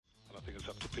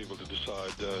to people to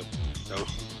decide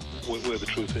where the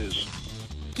truth is.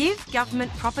 Give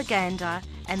government propaganda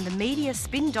and the media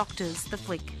spin doctors the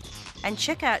flick. And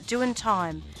check out Doin'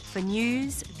 Time for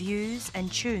news, views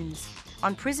and tunes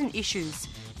on prison issues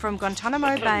from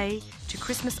Guantanamo Bay to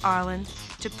Christmas Island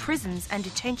to prisons and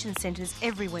detention centres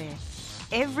everywhere.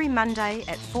 Every Monday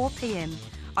at 4 p.m.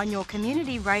 on your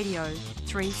community radio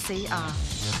 3CR.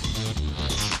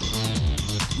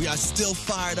 We are still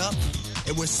fired up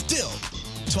and we're still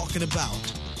talking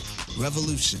about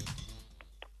revolution.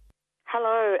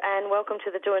 Hello and welcome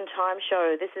to the Doin' Time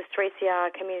show. This is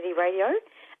 3CR Community Radio,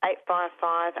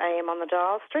 855 AM on the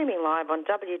dial, streaming live on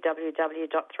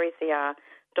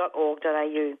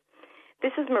www.3cr.org.au.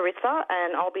 This is Marissa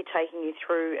and I'll be taking you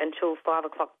through until 5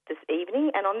 o'clock this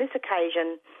evening. And on this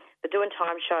occasion, the Doin'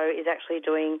 Time show is actually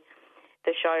doing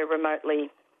the show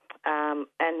remotely.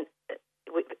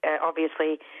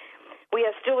 Obviously, we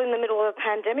are still in the middle of a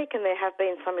pandemic and there have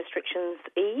been some restrictions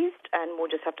eased and we'll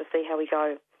just have to see how we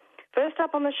go. First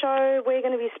up on the show, we're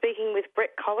going to be speaking with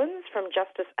Brett Collins from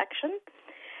Justice Action.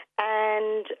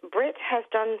 And Brett has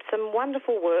done some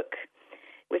wonderful work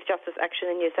with Justice Action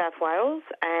in New South Wales,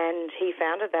 and he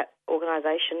founded that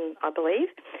organisation, I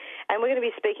believe. And we're going to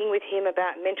be speaking with him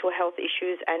about mental health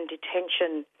issues and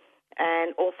detention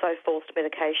and also forced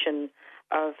medication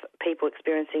of people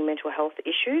experiencing mental health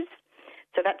issues.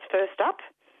 So that's first up.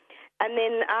 And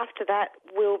then after that,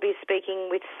 we'll be speaking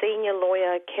with senior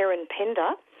lawyer Karen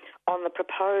Pender on the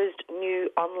proposed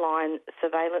new online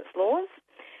surveillance laws.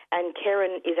 And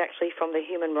Karen is actually from the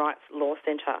Human Rights Law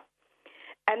Centre.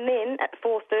 And then at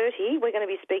 4:30, we're going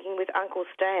to be speaking with Uncle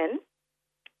Stan.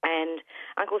 And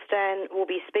Uncle Stan will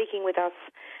be speaking with us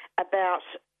about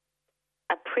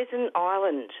a prison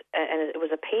island. And it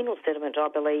was a penal settlement, I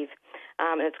believe.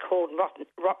 And it's called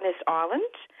Rottnest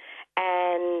Island.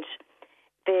 And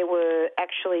there were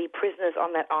actually prisoners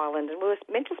on that island. And we were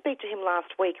meant to speak to him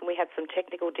last week and we had some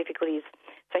technical difficulties.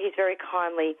 So he's very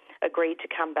kindly agreed to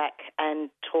come back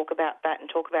and talk about that and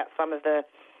talk about some of the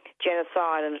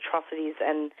genocide and atrocities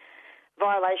and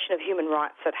violation of human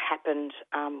rights that happened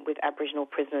with Aboriginal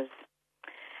prisoners.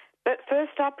 But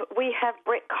first up, we have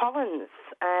Brett Collins,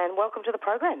 and welcome to the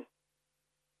program.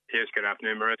 Yes, good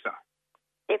afternoon, Marissa.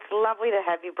 It's lovely to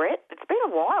have you, Brett. It's been a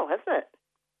while, hasn't it?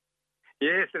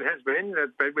 Yes, it has been,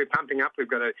 but we're pumping up. We've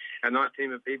got a nice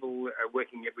team of people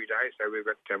working every day, so we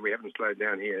haven't slowed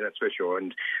down here, that's for sure.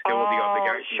 And there will be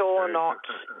obligations. Sure not.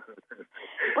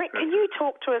 Brett, can you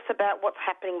talk to us about what's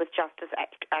happening with Justice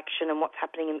Action and what's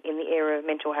happening in the area of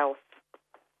mental health?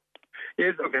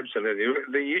 Yes, look, absolutely.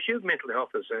 The issue of mental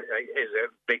health is a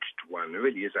vexed one. It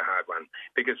really is a hard one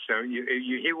because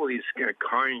you hear all these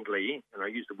kindly, and I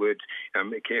use the word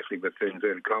carefully with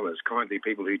inverted commas, kindly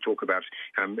people who talk about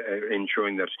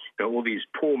ensuring that all these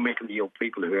poor mentally ill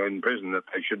people who are in prison, that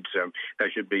they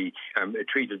should be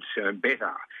treated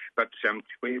better. But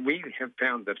we have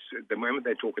found that the moment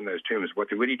they talk in those terms, what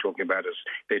they're really talking about is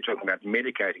they're talking about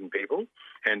medicating people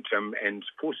and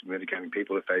forcibly medicating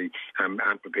people if they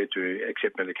aren't prepared to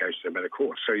accept medications at a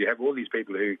course. So you have all these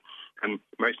people who,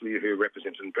 mostly who are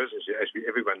represented in prisons, as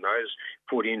everyone knows,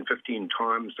 14, 15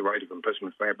 times the rate of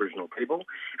imprisonment for Aboriginal people.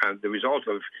 The result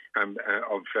of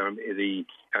the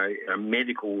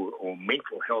medical or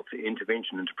mental health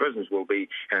intervention into prisons will be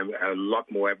a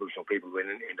lot more Aboriginal people will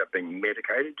end up being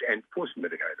medicated and forcibly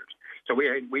medicated. So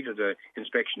we did an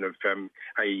inspection of a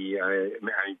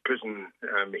prison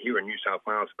here in New South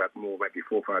Wales about maybe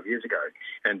 4 or 5 years ago,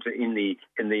 and in the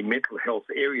mental health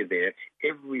area there,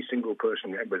 every single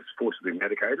person was forcibly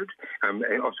medicated.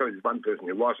 Also, there's one person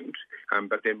who wasn't,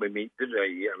 but then when we did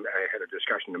had a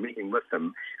discussion, a meeting with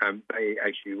them, they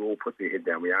actually all put their head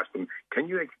down. We asked them, could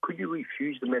you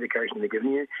refuse the medication they're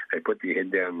giving you? They put their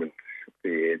head down and shook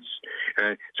their heads.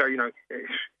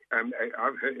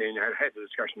 I've had a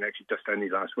discussion actually just only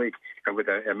last week with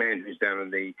a man who's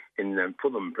down in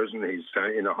Fulham prison. He's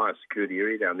in a high security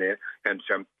area down there, and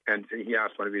he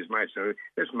asked one of his mates,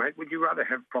 "Listen, mate, would you rather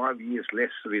have 5 years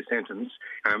less of your sentence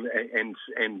and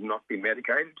not be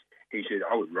medicated?" He said,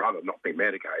 "I would rather not be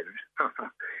medicated." So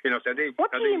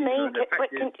what do you mean?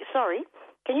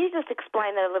 Can you just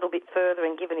explain that a little bit further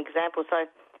and give an example? So,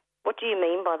 what do you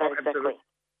mean by that exactly?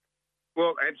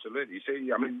 Well, absolutely.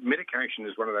 See, medication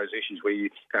is one of those issues where you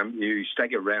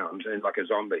stagger around and like a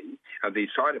zombie. The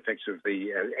side effects of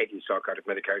the antipsychotic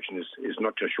medication is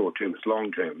not just short-term, it's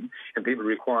long-term, and people are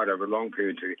required over a long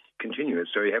period to continue it.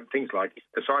 So you have things like,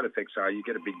 the side effects are you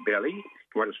get a big belly,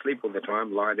 you want to sleep all the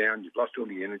time, lie down, you've lost all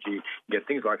the energy, you get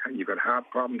things like, you've got heart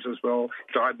problems as well,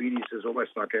 diabetes is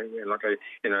almost like a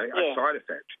side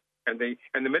effect. And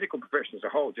the medical profession as a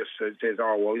whole just says, there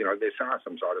are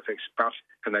some side effects,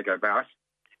 and they go, but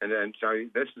And so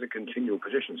this is a continual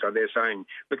position. So they're saying,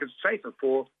 look, it's safer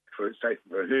for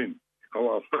whom?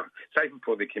 Oh, well, safer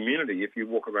for the community if you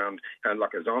walk around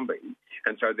like a zombie.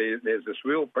 And so there's this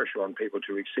real pressure on people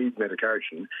to exceed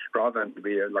medication rather than to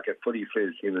be like a fully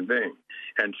fledged human being.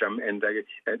 And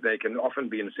they can often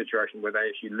be in a situation where they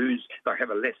actually have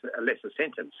a lesser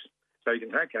sentence. So you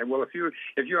can say, okay, well, if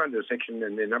you're under a section,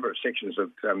 and there are a number of sections of,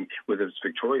 whether it's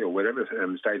Victoria or whatever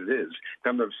state it is,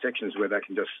 number of sections where they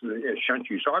can just shunt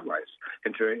you sideways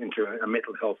into a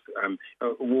mental health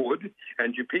ward,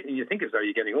 and you think as though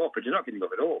you're getting off, but you're not getting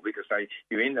off at all, because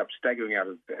you end up staggering out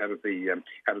of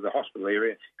the hospital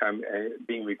area,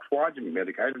 being required to be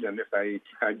medicated, and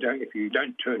if you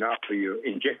don't turn up for your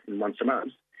injection once a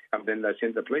month, then they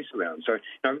send the police around. So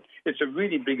it's a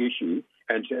really big issue,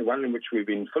 and one in which we've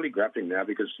been fully grappling now,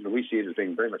 because we see it as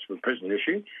being very much a prison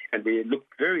issue, and we look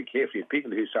very carefully at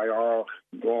people who say, oh,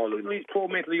 well, these poor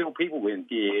mentally ill people went,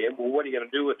 yeah, well, what are you going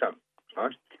to do with them?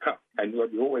 Right? And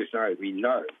what we always know,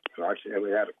 right,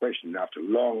 without a question, after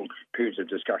long periods of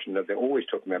discussion, that they're always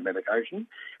talking about medication,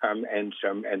 and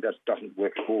that doesn't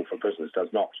work at all for prisoners,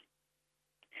 does not.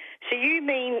 So you're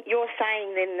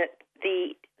saying then that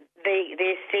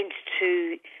they're sent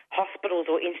to hospitals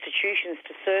or institutions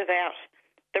to serve out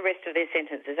the rest of their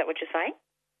sentence. Is that what you're saying?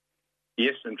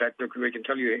 Yes, in fact, look, we can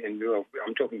tell you,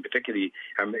 I'm talking particularly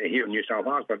here in New South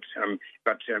Wales, but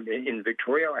in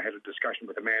Victoria, I had a discussion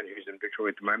with a man who's in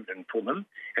Victoria at the moment in Fulham,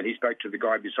 and he spoke to the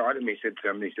guy beside him. He said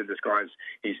this guy's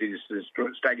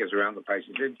staggers around the place.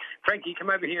 He said, Frankie,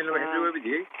 come over here and let me have a word with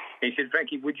you. He said,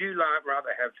 Frankie, would you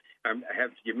rather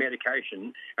have your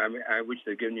medication, which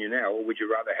they're giving you now, or would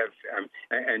you rather have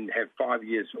 5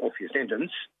 years off your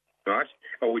sentence? Right?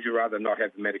 Or would you rather not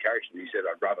have the medication? He said,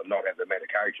 I'd rather not have the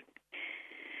medication.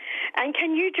 And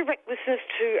can you direct listeners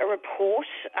to a report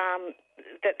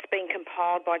that's been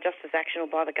compiled by Justice Action or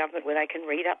by the government where they can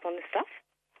read up on this stuff?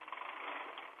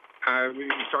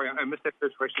 Sorry, I missed that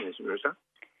first question, Marissa.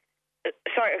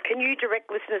 Sorry, can you direct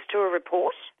listeners to a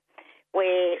report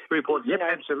where... Yep,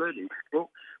 absolutely.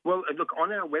 Well, look,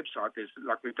 on our website,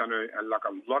 we've done a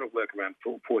lot of work around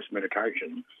forced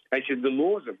medication. Actually, the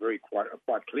laws are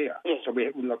quite clear. Yes. So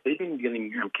we've been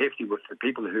getting carefully with the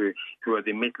people who are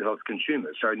the mental health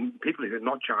consumers. So people who are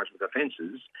not charged with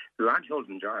offences, who aren't held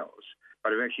in jails,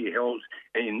 but are actually held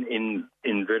in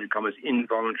inverted commas,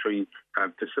 involuntary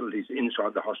facilities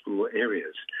inside the hospital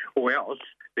areas. Or else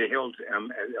they're held,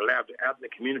 allowed out in the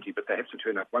community, but they have to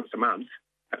turn up once a month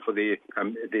for their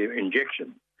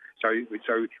injection. So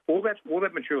all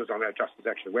that material is on our Justice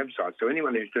Action website. So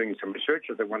anyone who's doing some research,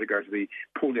 if they want to go to the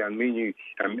pull-down menu,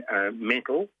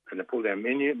 mental, and the pull-down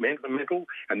menu, mental,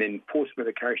 and then forced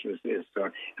medication is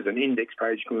an index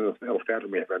page coming off that,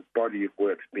 and we have a body of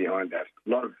work behind that. A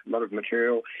lot of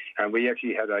material, and we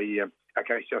actually had a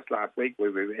case just last week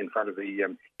where we were in front of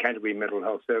the Canterbury Mental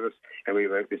Health Service, and we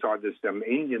were beside this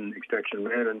Indian extraction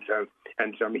man,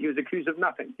 and he was accused of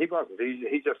nothing. He wasn't.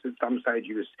 He just at some stage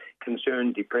he was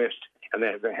concerned, depressed, and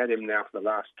they had him now for the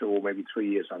last 2 or maybe 3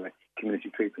 years on a community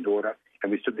treatment order,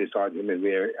 and we stood beside him and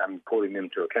we're calling him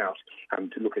to account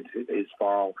to look at his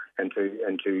file and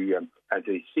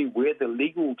to see where the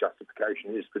legal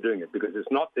justification is for doing it, because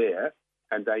it's not there.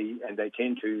 And they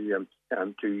tend to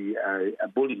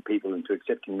bully people into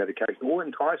accepting medication, or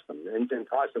entice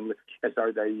them as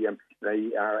though they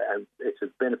are it's a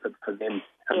benefit for them.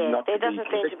 Not there doesn't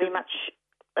seem to be much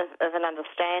of an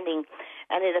understanding,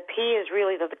 and it appears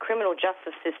really that the criminal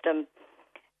justice system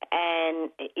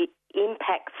and it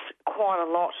impacts quite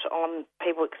a lot on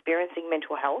people experiencing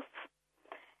mental health.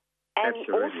 And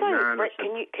absolutely. Also, Brett,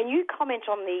 can you comment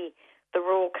on the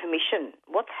Royal Commission?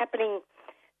 What's happening?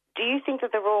 Do you think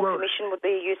that the Royal Commission would be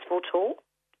a useful tool?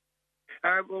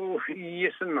 Well,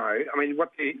 yes and no. I mean,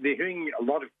 what they're hearing a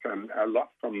lot from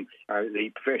the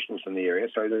professionals in the area.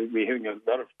 So we're hearing a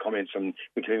lot of comments, and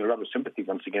we're hearing a lot of sympathy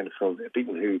once again for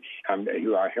people who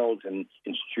are held in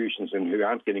institutions and who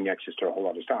aren't getting access to a whole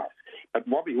lot of stuff. But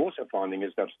what we're also finding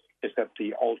is that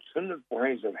the alternative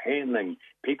ways of handling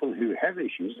people who have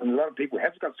issues, and a lot of people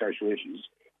have got social issues,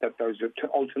 that those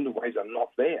alternative ways are not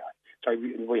there. So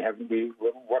we haven't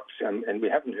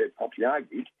heard properly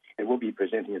argued, and we'll be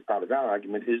presenting as part of our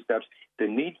argument, is that the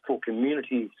need for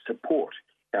community support,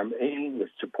 with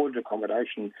supported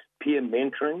accommodation, peer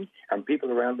mentoring,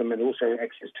 people around them, and also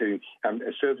access to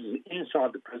services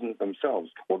inside the prison themselves.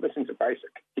 All those things are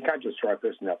basic. You can't just throw a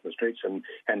person out the streets and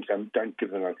don't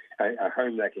give them a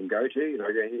home they can go to.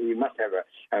 You must have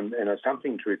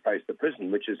something to replace the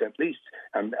prison, which is at least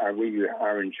where you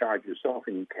are in charge yourself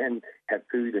and you can have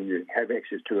food and you have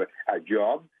access to a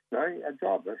job. No, a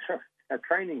job.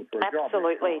 training for a job.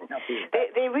 Absolutely.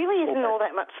 There really isn't all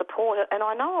that much support. And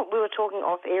I know we were talking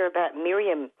off air about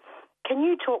Miriam. Can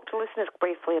you talk to listeners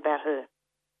briefly about her?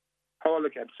 Oh,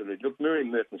 look, absolutely. Look, Miriam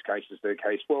Merton's case is their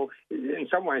case. Well, in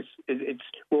some ways,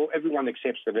 everyone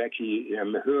accepts that actually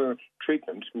her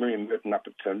treatment, Miriam Merton up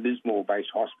at Lismore-based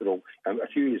hospital a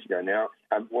few years ago now,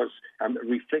 was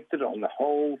reflected on the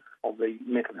whole of the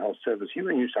mental health service here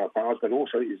in New South Wales, but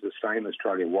also is the same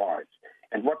Australia-wide.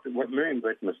 And what Miriam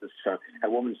Merton was, a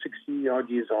woman 60-odd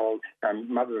years old,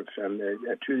 mother of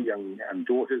two young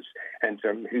daughters, and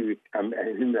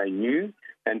whom they knew.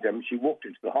 And she walked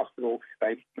into the hospital.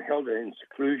 They held her in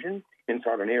seclusion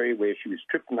inside an area where she was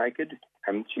stripped naked.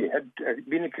 She had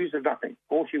been accused of nothing.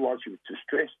 All she was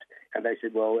distressed. And they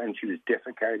said, well, and she was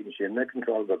defecating. She had no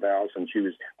control of her bowels, and she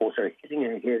was also hitting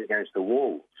her head against the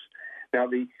walls. Now,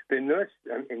 the nurse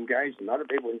engaged and other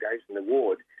people engaged in the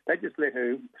ward, they just let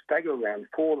her stagger around,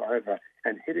 fall over,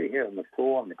 and hit her head on the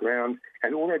floor, on the ground.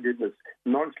 And all they did was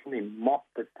nonchalantly mop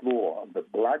the floor of the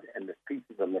blood and the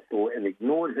pieces on the floor and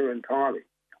ignored her entirely.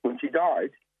 When she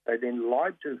died, they then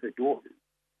lied to her daughters.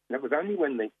 And it was only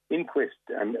when the inquest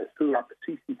threw up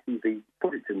CCTV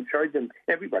footage and showed them,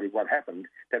 everybody, what happened,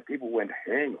 that people went,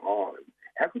 hang on.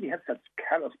 How could you have such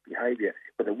callous behaviour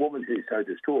with a woman who's so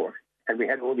distraught? And we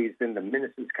had all these, then the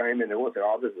ministers came in and all said,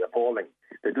 oh, this is appalling.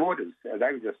 The daughters, they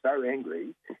were just so angry,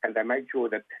 and they made sure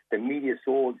that the media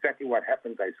saw exactly what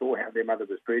happened. They saw how their mother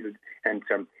was treated, and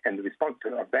the response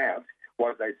of that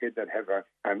was they said they'd have a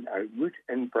root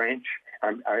and branch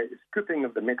stripping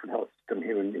of the mental health system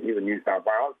here in New South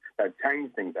Wales. They'd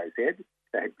changed things, they said.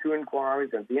 They had 2 inquiries,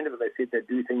 and at the end of it, they said they'd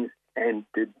do things and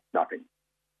did nothing.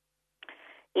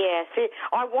 Yeah, see,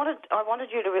 I wanted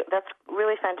you to. That's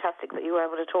really fantastic that you were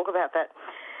able to talk about that.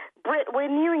 Brett, we're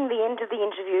nearing the end of the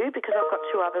interview because I've got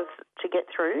 2 others to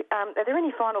get through. Are there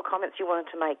any final comments you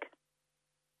wanted to make?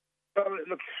 Well,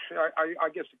 look, I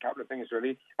guess a couple of things,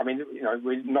 really. I mean,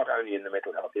 we're not only in the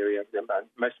mental health area,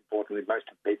 most importantly,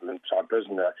 most of the people inside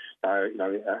prison aren't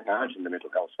in the mental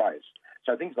health space.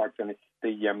 So things like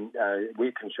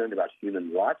we're concerned about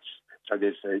human rights. So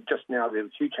there's just now there are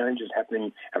 2 changes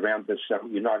happening around this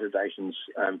United Nations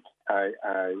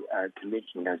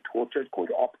Convention Against Torture called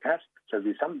OPCAT. So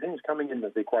there's some things coming in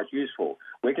that they're quite useful.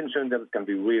 We're concerned that it's going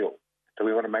to be real. So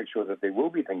we want to make sure that there will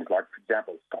be things like, for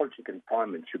example, solitary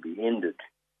confinement should be ended.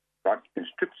 Right? And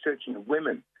strip searching of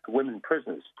women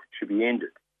prisoners should be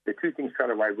ended. The 2 things straight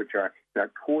away which are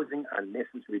causing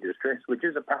unnecessary distress, which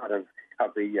is a part of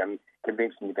the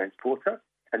Convention Against Torture.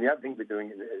 And the other thing we're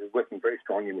doing is working very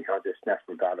strongly behind this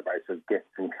national database of deaths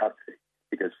in custody,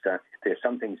 because there's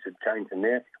some things that change in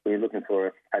there. We're looking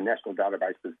for a national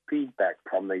database with feedback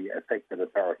from the affected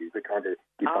authorities. We're trying to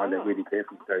define that really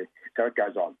carefully. So it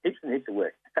goes on. Heaps and heaps of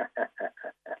work.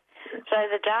 So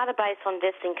the database on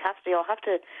deaths in custody, I'll have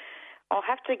to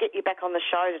get you back on the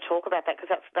show to talk about that, because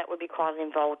that would be quite an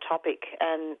involved topic.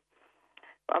 And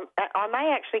I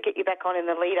may actually get you back on in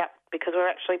the lead-up, because we're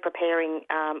actually preparing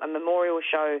a memorial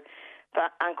show for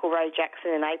Uncle Ray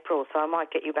Jackson in April, so I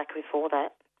might get you back before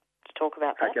that to talk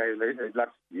about that. Okay,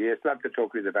 love to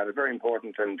talk with you about it. Very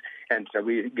important, and so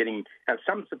we're getting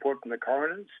some support from the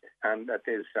coroners, and that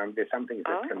there's some things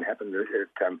that can happen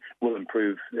that will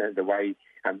improve the way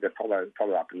they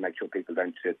follow up and make sure people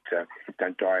don't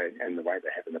die in the way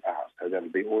they have in the past. So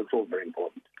it's all very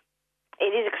important.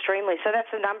 It is extremely. So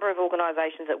that's a number of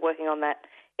organisations that are working on that,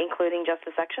 including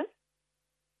Justice Action?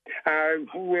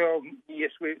 Well,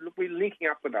 yes, we're linking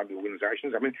up with other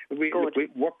organisations. I mean,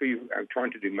 what we are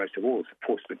trying to do most of all is, of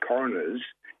course, the coroners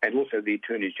and also the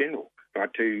Attorney General,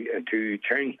 right, to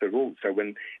change the rules. So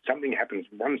when something happens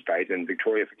in one state, in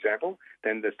Victoria, for example,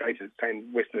 then the state of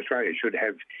Western Australia should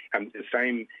have the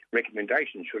same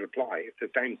recommendations should apply. If the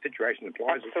same situation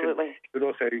applies, absolutely, it should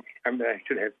also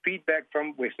should have feedback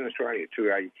from Western Australia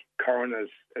to a coroner's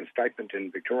statement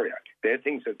in Victoria. There are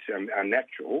things that are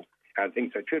natural,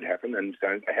 things that should happen, and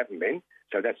they haven't been.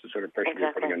 So that's the sort of pressure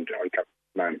we're putting on government at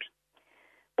the moment.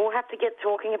 We'll have to get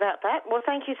talking about that. Well,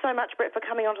 thank you so much, Brett, for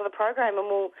coming onto the program, and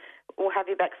we'll have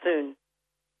you back soon.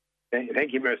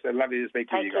 Thank you, Marissa. Lovely to speak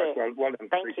to you guys. Well done.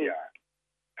 Thank you.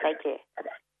 Take care.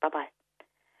 Bye-bye. Bye-bye.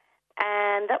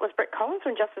 And that was Brett Collins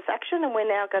from Justice Action, and we're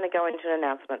now going to go into an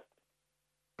announcement.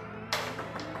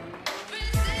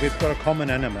 We've got a common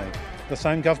enemy. The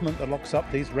same government that locks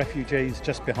up these refugees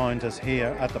just behind us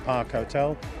here at the Park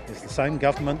Hotel is the same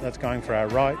government that's going for our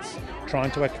rights,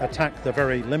 trying to attack the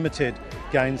very limited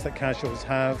gains that casuals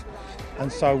have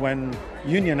And so when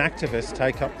union activists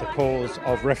take up the cause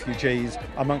of refugees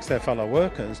amongst their fellow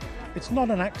workers, it's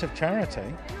not an act of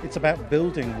charity. It's about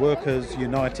building workers'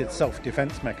 united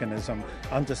self-defence mechanism,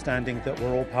 understanding that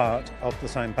we're all part of the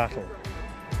same battle.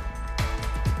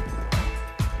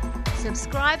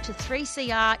 Subscribe to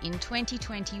 3CR in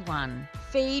 2021.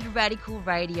 Feed Radical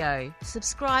Radio.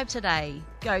 Subscribe today.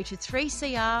 Go to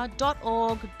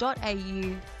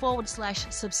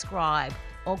 3cr.org.au/subscribe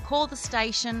or call the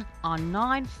station on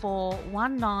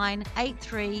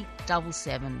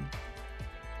 94198377.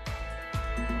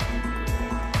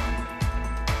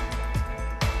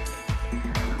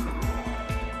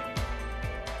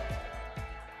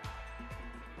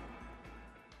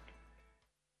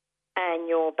 And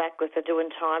you're back with the Doing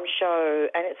Time show,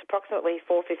 and it's approximately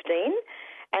 4:15,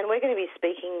 and we're going to be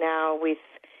speaking now with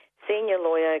senior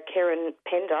lawyer Kieran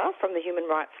Pender from the Human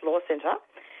Rights Law Centre,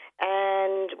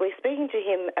 and we're speaking to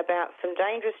him about some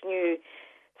dangerous new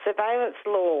surveillance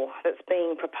law that's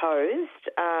being proposed.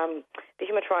 The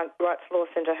Human Rights Law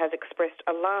Centre has expressed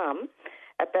alarm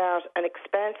about an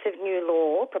expansive new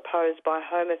law proposed by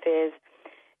Home Affairs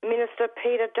Minister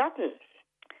Peter Dutton.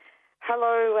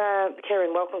 Hello,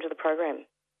 Kieran. Welcome to the program.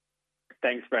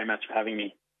 Thanks very much for having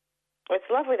me. It's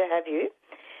lovely to have you.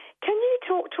 Can you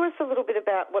talk to us a little bit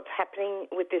about what's happening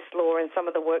with this law and some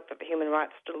of the work that the Human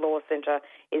Rights Law Centre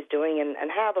is doing and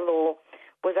how the law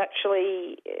was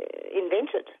actually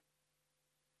invented?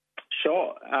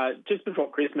 Sure. Just before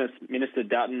Christmas, Minister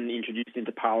Dutton introduced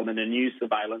into Parliament a new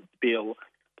surveillance bill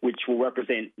which will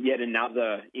represent yet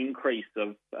another increase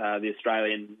of the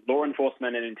Australian law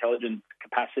enforcement and intelligence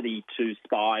capacity to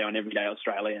spy on everyday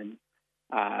Australians.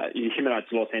 The Human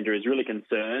Rights Law Centre is really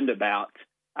concerned about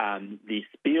this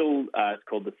bill. It's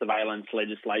called the Surveillance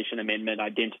Legislation Amendment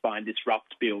Identify and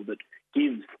Disrupt Bill that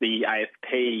gives the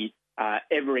AFP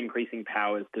ever-increasing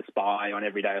powers to spy on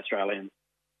everyday Australians.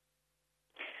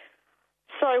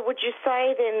 So would you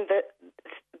say then that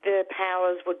the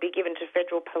powers would be given to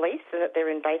federal police and that they're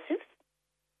invasive?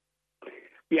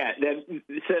 Yeah, they're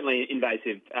certainly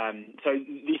invasive. So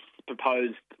this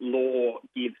proposed law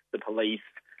gives the police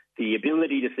the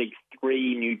ability to seek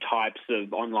three new types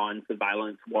of online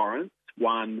surveillance warrants.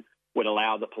 One would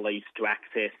allow the police to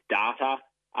access data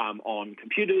on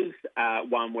computers.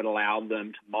 One would allow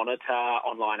them to monitor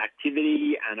online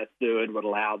activity, and a third would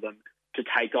allow them to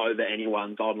take over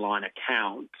anyone's online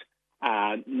account.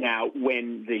 Now,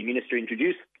 when the minister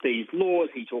introduced these laws,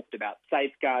 he talked about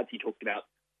safeguards, he talked about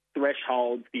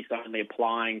thresholds, this only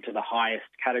applying to the highest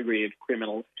category of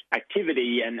criminal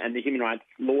activity, and the Human Rights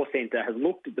Law Centre has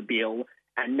looked at the bill,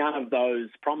 and none of those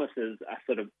promises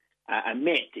are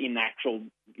met in the actual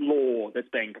law that's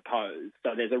being proposed.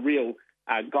 So there's a real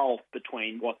gulf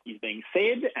between what is being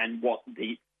said and what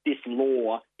this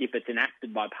law, if it's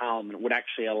enacted by Parliament, would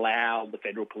actually allow the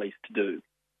federal police to do.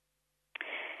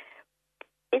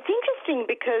 It's interesting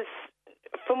because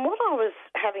from what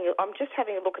I'm just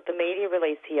having a look at the media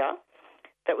release here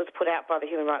that was put out by the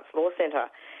Human Rights Law Centre.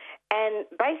 And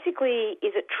basically,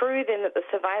 is it true then that the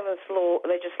Surveillance Law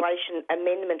Legislation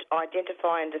Amendment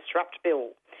Identify and Disrupt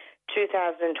Bill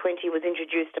 2020 was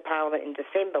introduced to Parliament in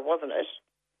December, wasn't it?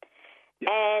 Yep.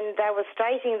 And they were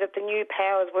stating that the new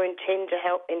powers were intending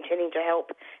to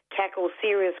help tackle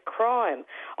serious crime.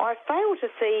 I fail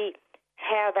to see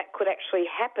how that could actually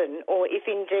happen, or if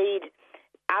indeed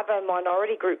other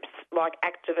minority groups like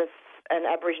activists and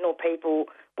Aboriginal people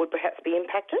would perhaps be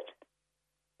impacted.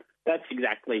 That's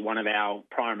exactly one of our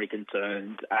primary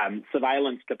concerns.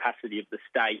 Surveillance capacity of the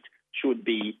state should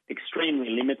be extremely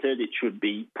limited. It should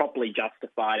be properly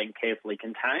justified and carefully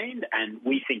contained. And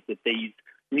we think that these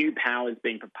new powers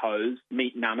being proposed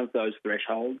meet none of those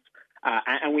thresholds.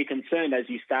 And we're concerned, as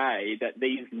you say, that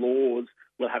these laws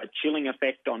will have a chilling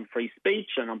effect on free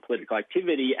speech and on political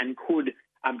activity and could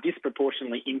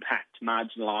disproportionately impact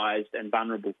marginalised and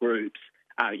vulnerable groups.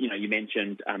 You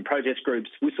mentioned protest groups,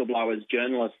 whistleblowers,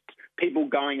 journalists, people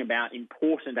going about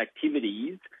important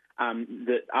activities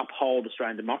that uphold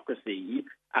Australian democracy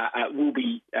will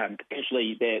be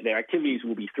potentially their activities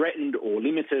will be threatened or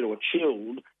limited or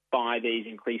chilled by these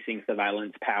increasing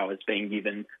surveillance powers being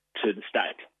given to the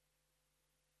state.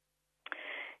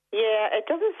 Yeah, it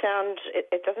doesn't sound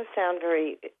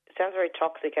very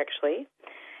toxic actually.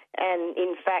 And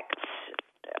in fact,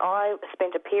 I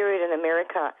spent a period in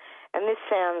America, and this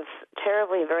sounds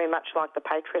terribly very much like the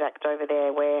Patriot Act over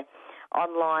there, where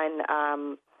online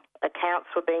accounts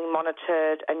were being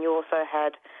monitored, and you also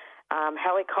had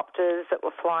helicopters that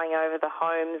were flying over the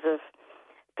homes of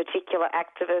particular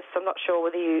activists. I'm not sure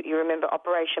whether you remember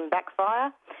Operation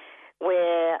Backfire,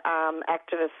 where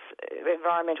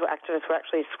environmental activists were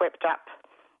actually swept up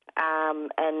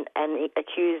and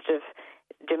accused of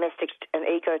domestic and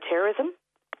eco-terrorism?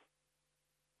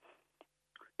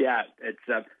 Yeah, it's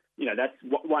that's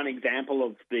one example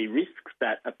of the risks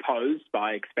that are posed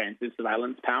by expansive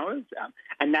surveillance powers,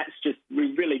 and that's just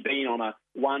we've really been on a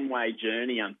one-way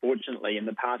journey. Unfortunately, in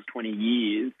the past 20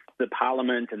 years, the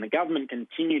Parliament and the government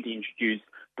continue to introduce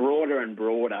broader and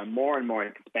broader, more and more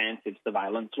expansive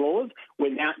surveillance laws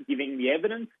without giving the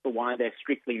evidence for why they're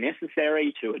strictly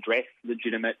necessary to address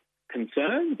legitimate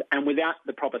concerns, and without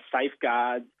the proper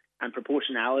safeguards and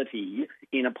proportionality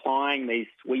in applying these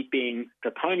sweeping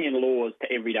draconian laws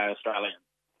to everyday Australians.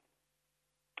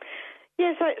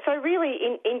 Yeah, so really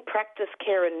in practice,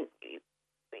 Karen,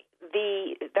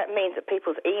 that means that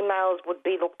people's emails would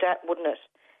be looked at, wouldn't it?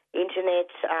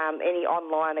 Internet, any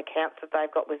online accounts that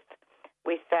they've got with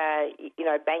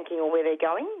banking or where they're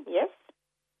going, yes?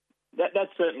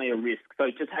 That's certainly a risk.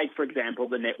 So to take, for example,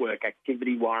 the network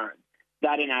activity warrant,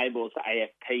 that enables the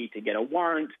AFP to get a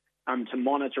warrant to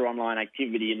monitor online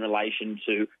activity in relation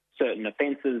to certain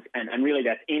offences, and really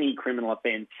that's any criminal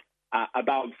offence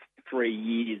above 3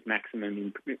 years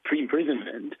maximum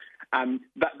imprisonment.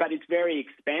 But it's very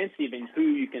expansive in who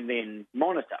you can then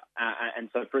monitor. And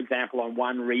so, for example, on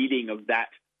one reading of that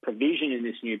provision in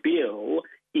this new bill,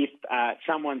 if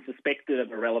someone suspected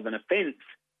of a relevant offence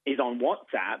is on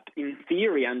WhatsApp, in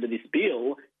theory under this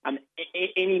bill,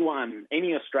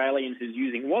 any Australian who's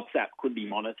using WhatsApp could be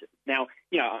monitored. Now,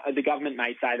 the government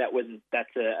may say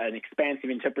that's an expansive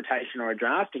interpretation or a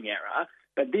drafting error,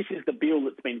 but this is the bill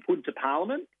that's been put to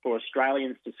Parliament for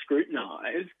Australians to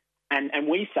scrutinise, and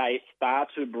we say it's far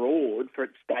too broad for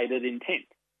its stated intent.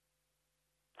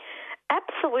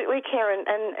 Absolutely, Karen.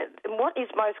 And what is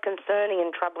most concerning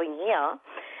and troubling here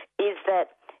is that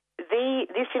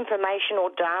this information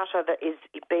or data that is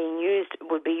being used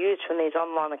would be used from these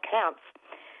online accounts.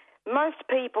 Most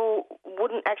people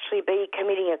wouldn't actually be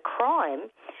committing a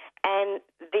crime, and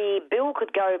the bill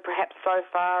could go perhaps so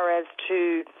far as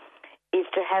to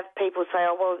have people say,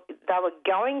 oh, well, they were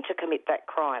going to commit that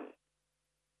crime.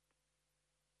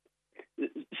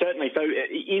 Certainly. So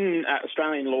in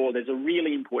Australian law, there's a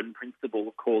really important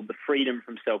principle called the freedom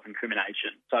from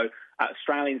self-incrimination. So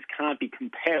Australians can't be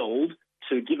compelled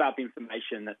to give up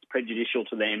information that's prejudicial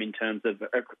to them in terms of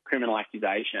criminal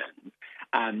accusations.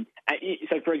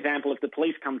 So, for example, if the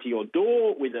police come to your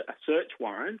door with a search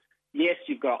warrant, yes,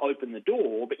 you've got to open the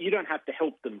door, but you don't have to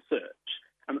help them search.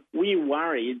 We're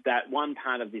worried that one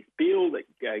part of this bill that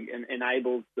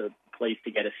enables the police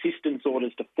to get assistance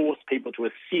orders to force people to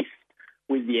assist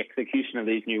with the execution of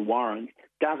these new warrants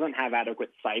doesn't have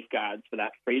adequate safeguards for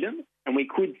that freedom. And we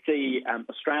could see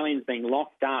Australians being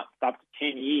locked up to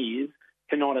 10 years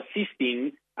for not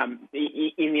assisting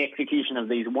in the execution of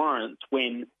these warrants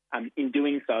when, in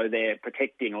doing so, they're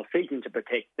protecting or seeking to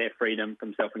protect their freedom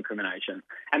from self-incrimination.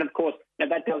 And, of course,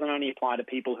 that doesn't only apply to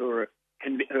people who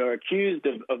are accused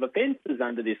of offences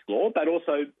under this law, but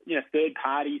also, third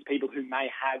parties, people who may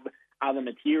have other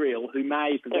material, who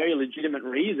may, for very legitimate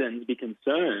reasons, be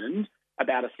concerned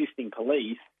about assisting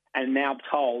police and now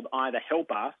told either help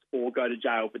us or go to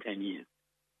jail for 10 years.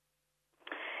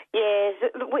 Yes,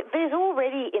 there's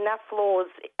already enough laws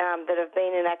that have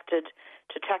been enacted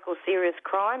to tackle serious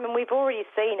crime, and we've already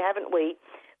seen, haven't we,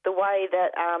 the way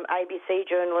that ABC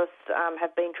journalists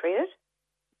have been treated?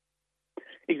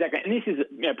 Exactly, and this is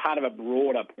part of a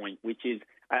broader point, which is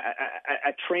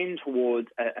a trend towards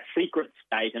a secret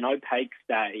state, an opaque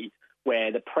state,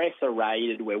 where the press are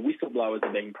raided, where whistleblowers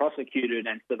are being prosecuted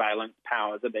and surveillance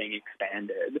powers are being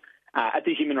expanded. At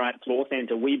the Human Rights Law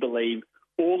Centre, we believe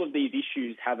all of these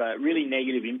issues have a really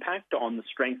negative impact on the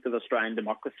strength of Australian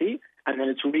democracy, and that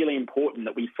it's really important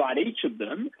that we fight each of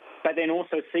them, but then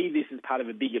also see this as part of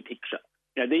a bigger picture.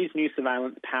 These new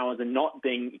surveillance powers are not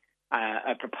being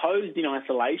proposed in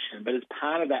isolation, but as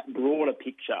part of that broader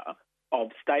picture of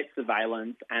state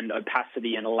surveillance and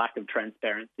opacity and a lack of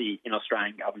transparency in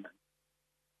Australian government.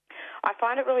 I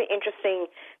find it really interesting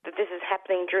that this is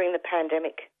happening during the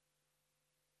pandemic.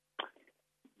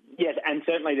 Yes, and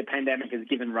certainly the pandemic has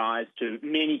given rise to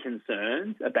many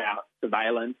concerns about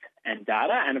surveillance and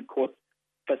data. And of course,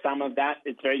 for some of that,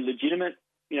 it's very legitimate,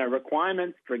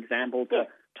 requirements, for example,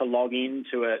 to log in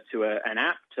to an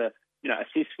app to,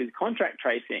 assist with contract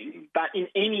tracing. But in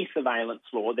any surveillance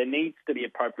law, there needs to be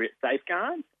appropriate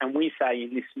safeguards. And we say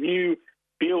in this new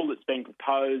bill that's been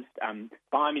proposed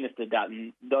by Minister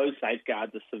Dutton, those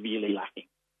safeguards are severely lacking.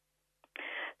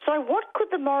 So what could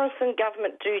the Morrison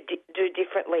government do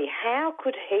differently? How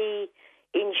could he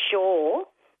ensure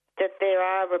that there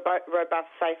are robust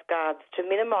safeguards to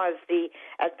minimise the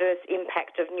adverse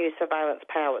impact of new surveillance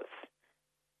powers?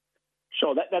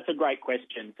 Sure, that's a great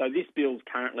question. So this bill is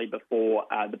currently before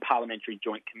the Parliamentary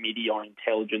Joint Committee on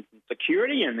Intelligence and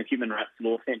Security, and the Human Rights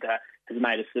Law Centre has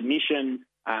made a submission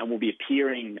and will be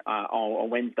appearing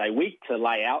on Wednesday week to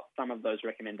lay out some of those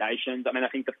recommendations. I mean, I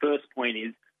think the first point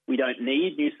is we don't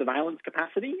need new surveillance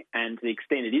capacity, and to the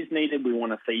extent it is needed, we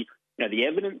want to see the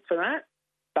evidence for that.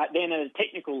 But then at a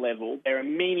technical level, there are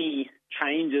many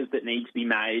changes that need to be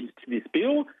made to this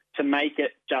bill to make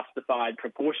it justified,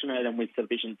 proportionate and with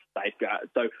sufficient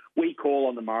safeguards. So we call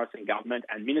on the Morrison government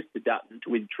and Minister Dutton to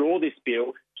withdraw this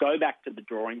bill, go back to the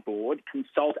drawing board,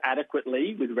 consult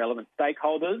adequately with relevant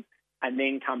stakeholders, and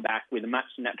then come back with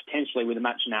potentially with a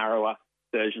much narrower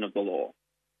version of the law.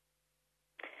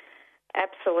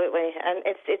 Absolutely, and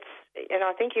and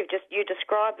I think you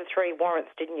described the 3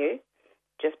 warrants, didn't you,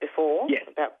 just before? Yes.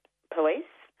 About police.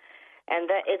 And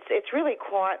that it's really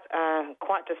quite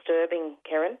disturbing,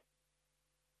 Karen.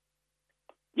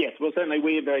 Yes, well, certainly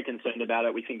we are very concerned about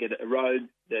it. We think it erodes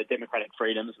the democratic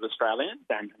freedoms of Australians,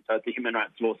 and so the Human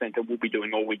Rights Law Centre will be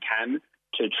doing all we can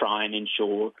to try and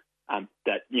ensure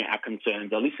that our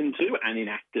concerns are listened to and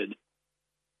enacted.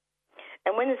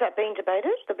 And when is that being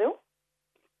debated, the bill?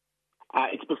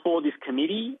 It's before this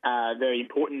committee, a very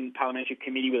important parliamentary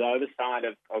committee with oversight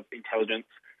of intelligence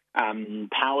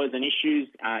powers and issues.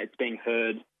 It's being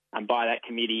heard by that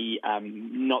committee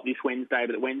not this Wednesday,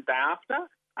 but the Wednesday after.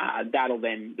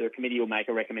 The committee will make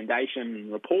a recommendation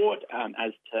and report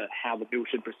as to how the bill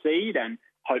should proceed, and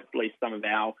hopefully some of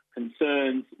our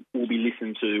concerns will be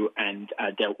listened to and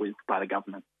dealt with by the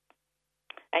government.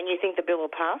 And you think the bill will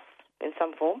pass in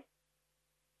some form?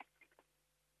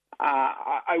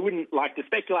 I wouldn't like to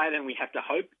speculate, and we have to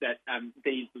hope that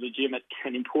these legitimate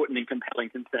and important and compelling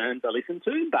concerns are listened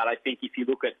to. But I think if you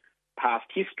look at past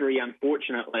history,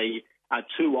 unfortunately,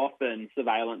 too often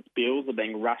surveillance bills are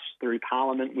being rushed through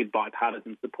Parliament with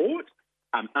bipartisan support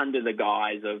under the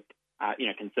guise of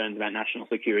concerns about national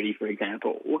security, for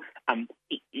example.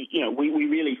 We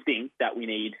really think that we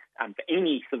need, for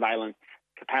any surveillance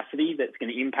capacity that's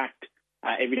going to impact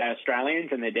everyday Australians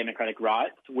and their democratic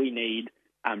rights, we need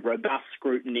robust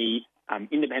scrutiny,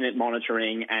 independent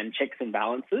monitoring and checks and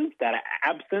balances that are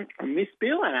absent from this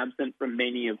bill and absent from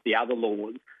many of the other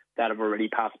laws that have already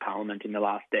passed Parliament in the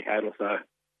last decade or so.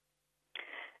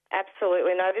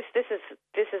 Absolutely. No, this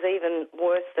is even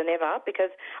worse than ever,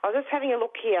 because I was just having a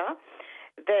look here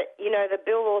that, the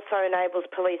bill also enables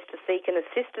police to seek an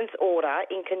assistance order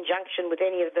in conjunction with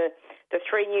any of the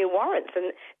 3 new warrants.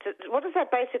 And what does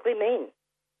that basically mean?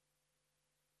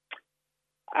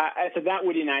 So that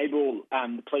would enable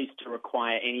the police to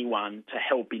require anyone to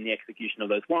help in the execution of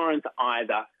those warrants,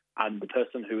 either the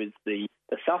person who is the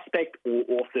suspect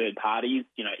or third parties.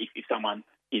 If someone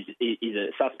is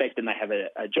a suspect and they have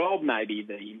a job, maybe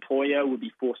the employer would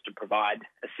be forced to provide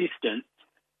assistance.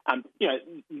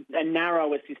 A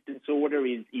narrow assistance order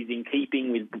is in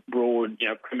keeping with broad,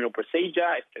 criminal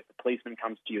procedure. If a policeman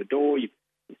comes to your door, you're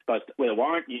supposed to, with a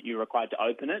warrant, you're required to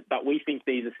open it. But we think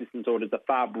these assistance orders are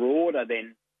far broader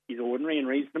than is ordinary and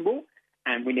reasonable,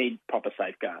 and we need proper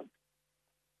safeguards.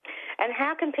 And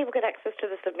how can people get access to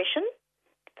the submission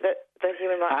that the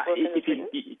Human Rights Law Centre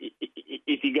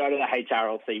if you go to the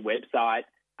HRLC website,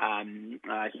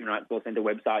 Human Rights Law Centre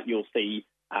website, you'll see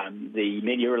the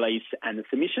media release and the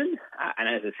submission. And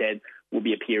as I said, we'll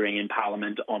be appearing in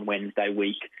Parliament on Wednesday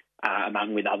week,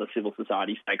 among with other civil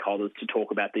society stakeholders, to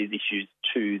talk about these issues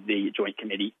to the Joint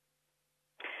Committee.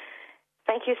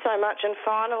 Thank you so much. And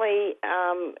finally,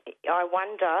 I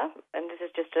wonder, and this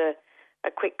is just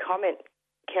a quick comment,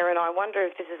 Karen, I wonder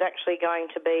if this is actually going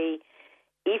to be,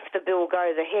 if the bill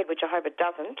goes ahead, which I hope it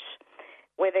doesn't,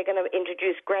 where they're going to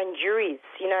introduce grand juries.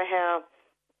 You know how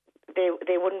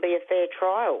there wouldn't be a fair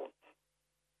trial.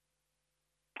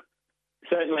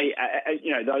 Certainly,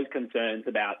 those concerns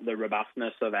about the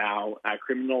robustness of our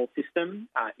criminal system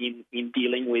in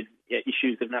dealing with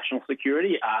issues of national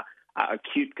security are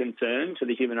acute concern to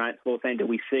the Human Rights Law Centre.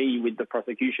 We see with the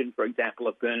prosecution, for example,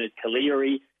 of Bernard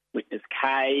Collaery, witness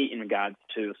K, in regards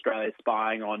to Australia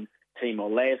spying on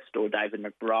Timor-Leste, or David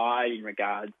McBride in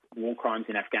regards to war crimes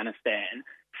in Afghanistan,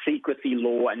 secrecy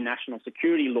law and national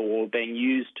security law being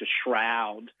used to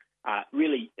shroud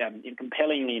really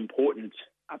compellingly important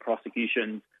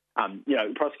prosecutions,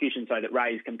 prosecutions that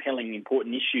raise compelling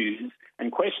important issues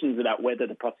and questions about whether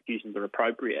the prosecutions are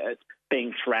appropriate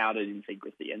being shrouded in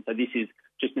secrecy. And so this is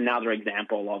just another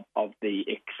example of the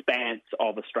expanse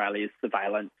of Australia's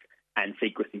surveillance and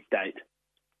secrecy state.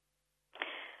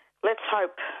 Let's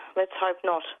hope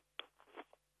not.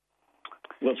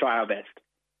 We'll try our best.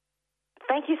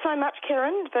 Thank you so much,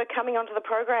 Karen, for coming onto the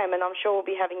program, and I'm sure we'll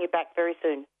be having you back very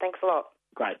soon. Thanks a lot.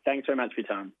 Great. Thanks very much for your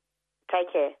time.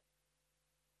 Take care.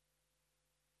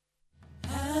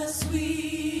 As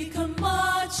we come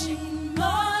marching,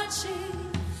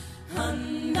 marching,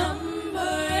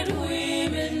 unnumbered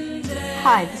women dare.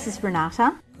 Hi, this is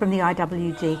Renata from the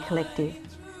IWG Collective.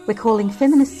 We're calling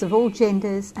feminists of all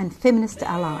genders and feminist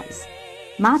allies.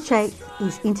 March 8th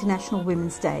is International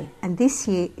Women's Day, and this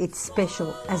year it's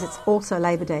special as it's also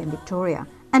Labor Day in Victoria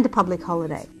and a public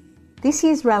holiday. This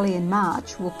year's rally and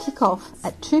march will kick off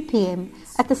at 2 p.m.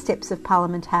 at the steps of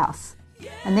Parliament House,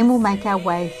 and then we'll make our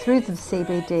way through the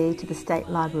CBD to the State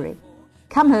Library.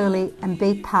 Come early and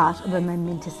be part of a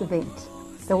momentous event.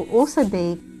 There will also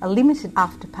be a limited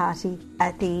after party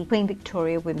at the Queen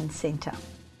Victoria Women's Centre.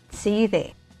 See you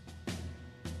there.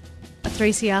 A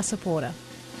 3CR supporter.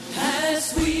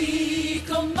 As we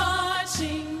come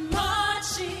marching,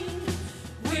 marching,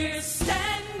 we're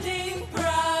standing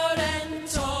proud and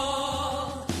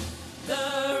tall.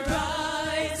 The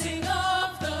rising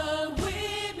of the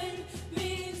women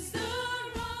means the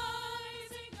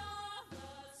rising of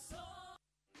us all.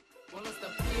 Well, it's the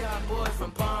PR boy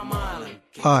from Palm Island.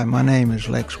 Hi, my name is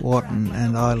Lex Wharton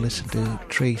and I listen to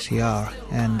 3CR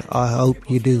and I hope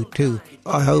you do too.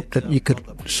 I hope that you could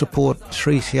support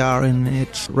 3CR in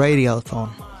its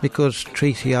radiothon because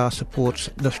 3CR supports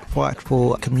the fight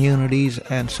for communities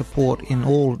and support in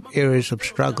all areas of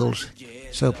struggles.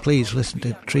 So please listen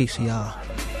to 3CR.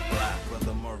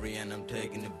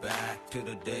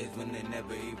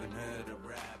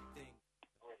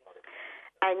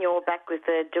 And you're back with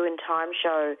the Doing Time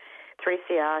show,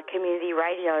 3CR Community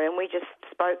Radio, and we just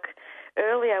spoke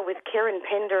earlier with Karen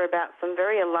Pender about some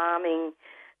very alarming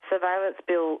surveillance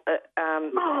bills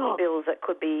that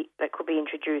could be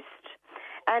introduced.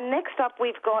 And next up,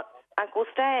 we've got Uncle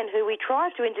Stan, who we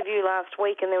tried to interview last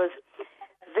week, and there was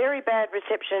very bad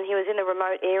reception. He was in a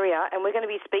remote area, and we're going to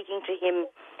be speaking to him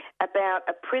about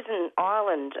a prison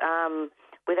island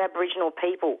with Aboriginal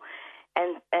people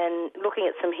and looking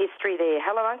at some history there.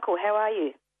 Hello, Uncle. How are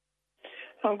you?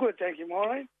 I'm good, thank you,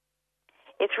 Maureen.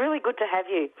 It's really good to have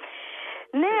you.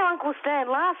 Now, Uncle Stan,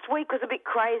 last week was a bit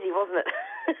crazy, wasn't it?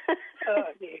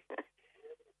 Yeah.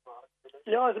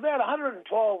 Yeah, it was about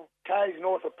 112 k's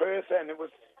north of Perth, and it was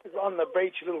on the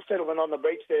beach, a little settlement on the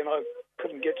beach there, and I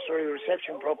couldn't get through the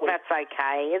reception properly. That's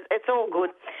okay. It's all good.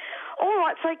 All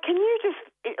right, so can you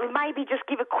maybe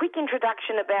give a quick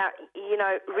introduction about,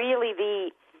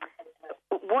 really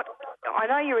what I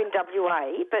know you're in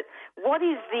WA, but what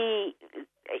is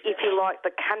if you like,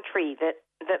 the country that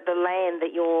the land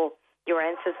that your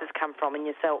ancestors come from and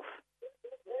yourself?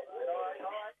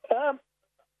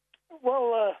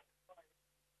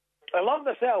 Along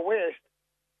the southwest,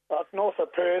 like north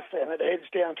of Perth, and it heads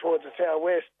down towards the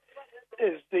southwest,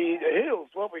 is the hills,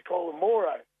 what we call the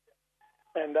Moro,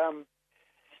 and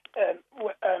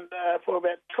for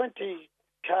about 20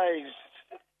 k's.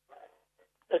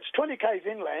 It's 20 k's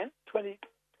inland,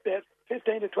 about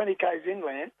 15 to 20 k's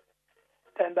inland,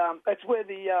 and that's where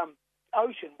the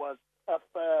ocean was up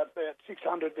about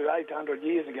 600 to 800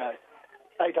 years ago,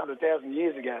 800,000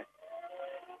 years ago.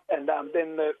 And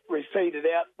then it receded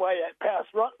out way out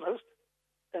past Rottnest,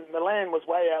 and the land was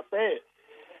way out there.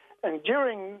 And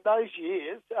during those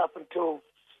years, up until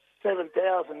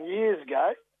 7,000 years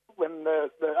ago, when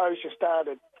the ocean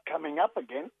started coming up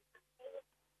again,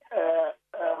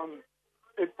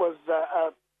 it was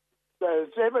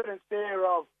there's evidence there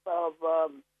of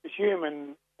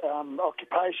human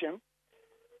occupation,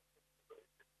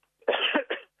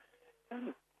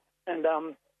 and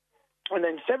then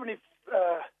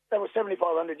that was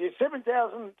 7,500 years,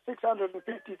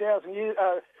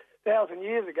 7,650,000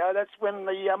 years ago. That's when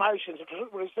the oceans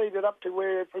receded up to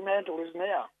where Fremantle is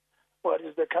now, what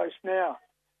is the coast now.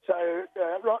 So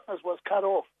Rottnest was cut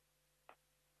off,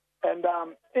 and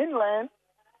inland.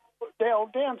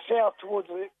 Down south towards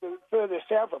the further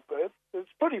south of Perth,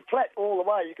 it's pretty flat all the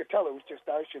way. You could tell it was just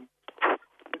ocean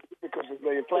because of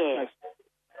the flatness.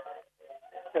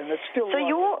 Yeah. And it's still. So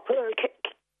Perth.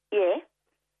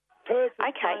 Perth is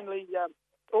mainly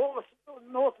all the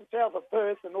north and south of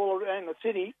Perth and all around the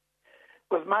city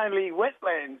was mainly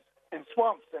wetlands and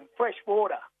swamps and fresh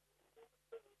water,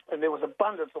 and there was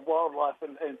abundance of wildlife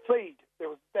and feed. There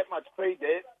was that much feed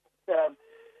there.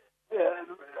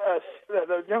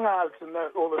 The Jungards and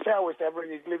all the Southwest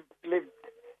Aborigines lived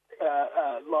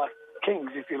like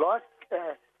kings, if you like,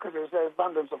 because there was an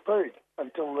abundance of food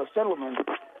until the settlement,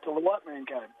 until the white man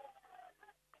came.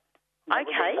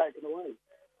 Okay. Taken away.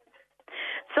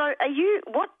 So, are you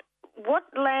what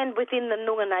land within the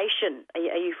Noongar Nation are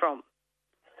you from?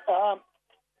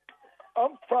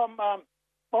 I'm from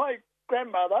my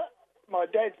grandmother. My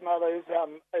dad's mother is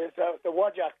the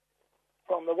Wajak.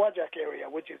 From the Wajak area,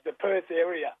 which is the Perth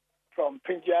area, from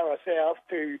Pinjarra south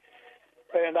to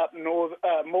and up north,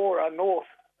 Moora north,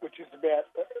 which is about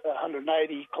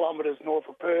 180 kilometres north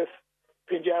of Perth.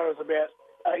 Pinjarra is about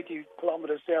 80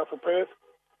 kilometres south of Perth,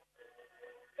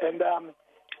 and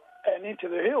into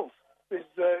the hills is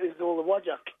all the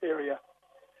Whadjuk area.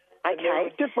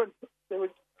 Okay. And there were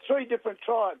 3 different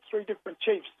tribes, 3 different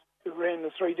chiefs who ran the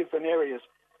 3 different areas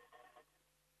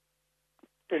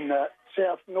in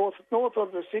north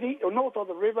of the city, or north of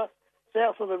the river,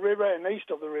 south of the river, and east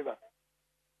of the river.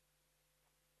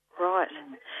 Right.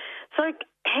 So,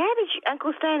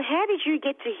 Uncle Stan, how did you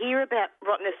get to hear about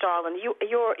Rottnest Island?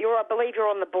 I believe you're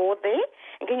on the board there,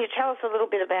 and can you tell us a little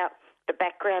bit about the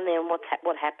background there and what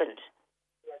happened?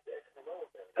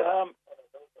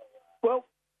 Well,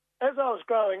 as I was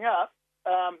growing up,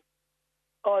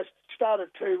 I started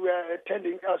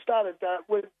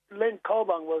with Len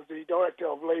Colbung was the director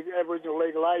of Aboriginal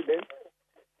Legal Aid then,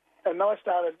 and I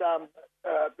started. I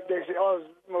was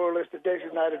more or less the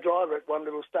designated driver at one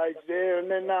little stage there, and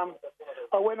then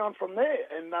I went on from there.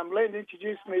 And Len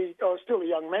introduced me. I was still a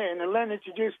young man, and Len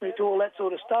introduced me to all that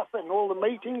sort of stuff and all the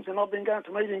meetings, and I've been going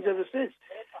to meetings ever since.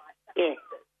 Yeah.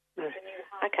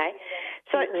 Okay.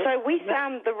 So with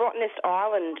the Rottnest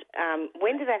Island,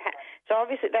 when did that happen? So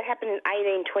obviously that happened in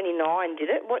 1829, did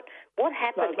it? What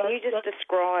happened? Can you just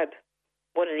describe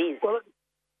what it is? Well,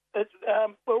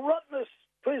 Rottnest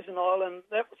Prison Island,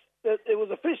 it was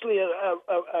officially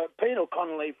a penal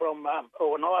colony from,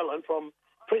 or an island from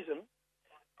prison,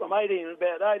 from about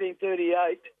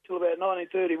 1838 till about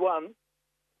 1931,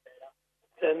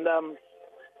 and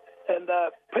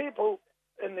people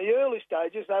in the early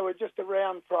stages, they were just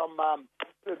around from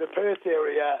the Perth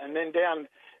area, and then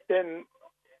then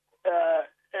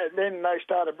they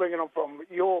started bringing them from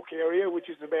York area, which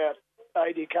is about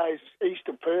 80 k's east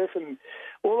of Perth, and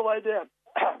all the way down,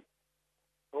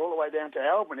 to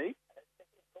Albany,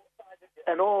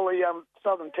 and all the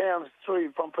southern towns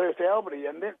through from Perth to Albany,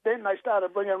 and then they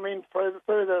started bringing them in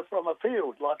further from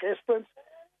afield, like Esperance,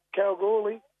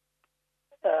 Kalgoorlie,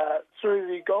 through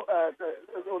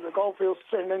the goldfields,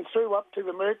 and then through up to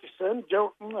the Murchison,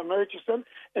 Gelton and Murchison,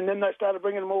 and then they started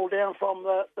bringing them all down from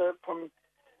the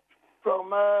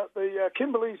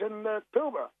Kimberleys and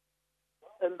Pilbara,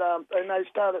 and they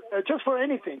started just for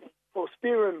anything, for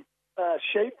spearing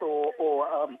sheep or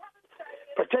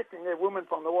protecting their women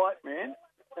from the white man,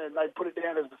 and they put it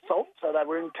down as assault. So they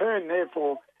were interned there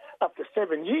for up to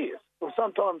 7 years, or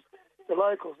sometimes the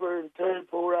locals were interned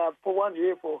for 1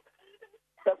 year for.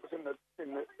 That was in the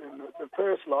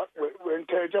first lot. Were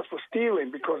interned just for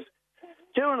stealing, because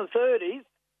during the 30s,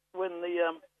 when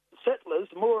the settlers,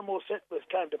 more and more settlers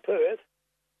came to Perth,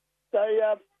 they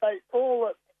all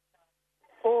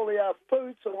the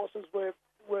food sources were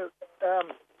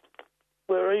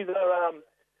either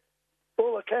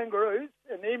all the kangaroos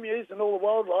and emus and all the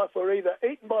wildlife were either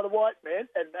eaten by the white man,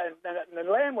 and the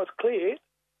land was cleared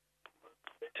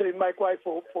to make way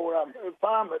for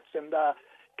farm huts and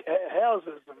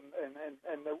houses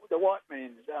and the white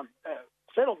man's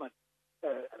settlement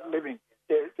living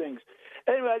things.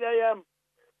 Anyway,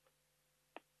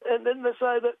 and then they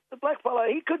say that the blackfellow,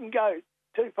 he couldn't go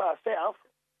too far south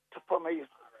from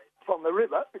the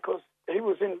river, because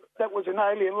that was an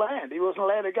alien land. He wasn't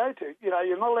allowed to go to.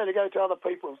 You're not allowed to go to other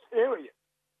people's areas.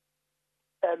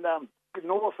 And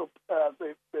north of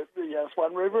the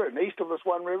Swan River and east of the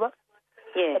Swan River,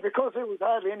 yeah. And because there was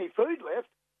hardly any food left,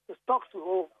 the stocks were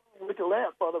all whittled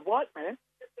out by the white man.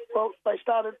 Well, they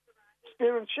started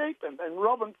spearing sheep and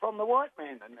robbing from the white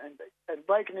man and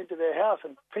breaking into their house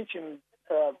and pinching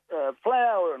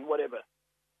flour and whatever.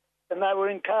 And they were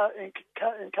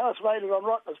incarcerated on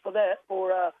Rottnest for that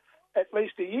for at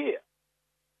least a year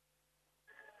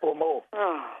or more.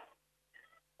 Oh.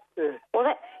 Yeah. Well,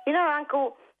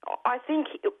 Uncle, I think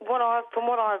from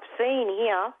what I've seen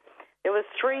here, there was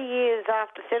 3 years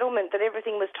after settlement that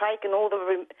everything was taken, all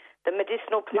the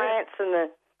medicinal plants and the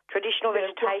traditional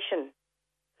vegetation.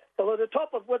 Well, at the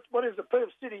top of what is the Perth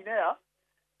city now,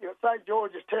 you've got St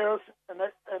George's Terrace, and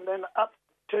then up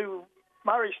to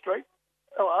Murray Street,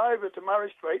 or over to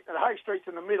Murray Street, and Hay Street's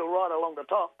in the middle, right along the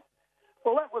top.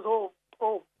 Well, that was all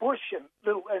bush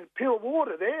and pure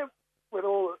water there, with a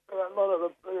lot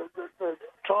of the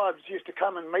tribes used to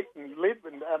come and meet and live,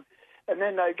 and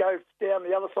then they go down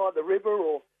the other side of the river,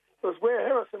 or it was where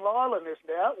Harrison Island is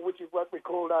now, which is what we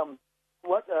called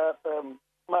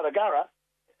Mudagara.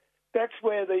 That's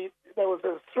where there was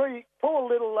 4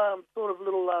 little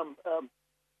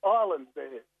islands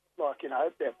there, like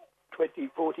about 20,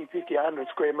 40, 50, 100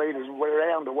 square metres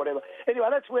around or whatever. Anyway,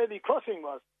 that's where the crossing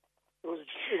was. It was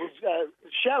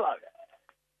shallow.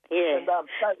 Yeah. And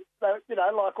they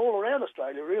like all around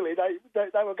Australia, really,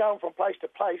 they were going from place to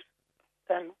place,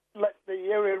 and let the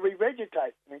area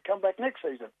revegetate and then come back next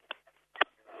season.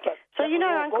 So,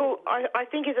 Uncle, I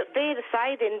think, is it fair to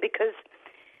say then,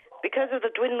 because of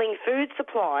the dwindling food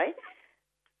supply,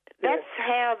 that's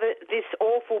how this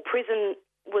awful prison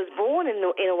was born in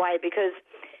a way, because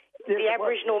the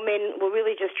Aboriginal men were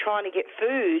really just trying to get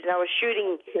food. They were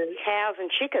shooting cows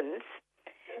and chickens,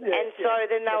 and so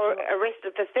then they were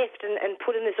arrested for theft and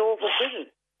put in this awful prison.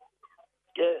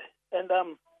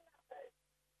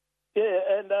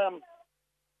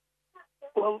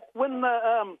 Well, when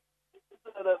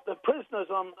the prisoners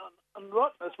on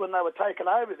Rottnest, when they were taken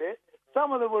over there,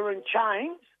 some of them were in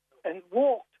chains and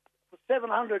walked for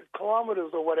 700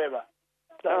 kilometres or whatever.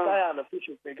 So they aren't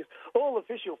official figures. All the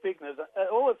figures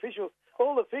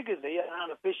here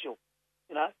aren't official,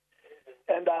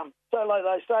 And so, like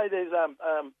they say, there's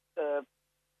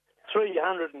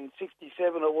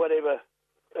 367 or whatever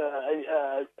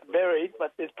buried,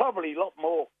 but there's probably a lot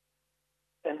more.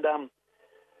 And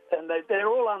they're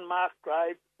all unmarked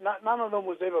graves. None of them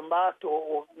was ever marked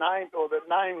or named, or the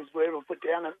names were ever put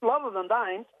down. And a lot of the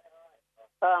names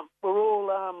were all,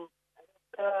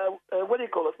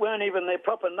 weren't even their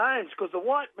proper names, because the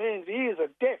white man's ears are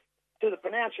deaf to the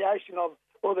pronunciation of,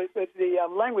 or the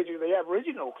language of the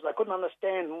Aboriginal, because they couldn't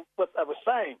understand what they were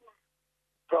saying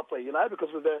properly,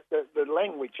 because of the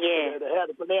language, how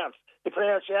to pronounce, the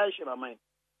pronunciation,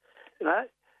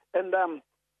 And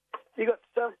you got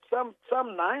some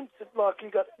names, like you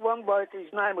got one bloke,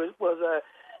 his name was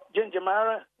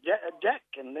Ginjamara Jack,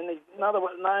 and then another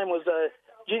name was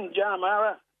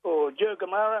Jinjamara or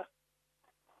Jurgamara,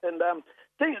 and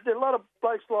there's a lot of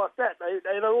blokes like that.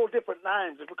 They're all different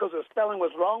names because the spelling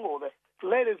was wrong, or the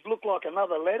letters look like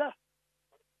another letter.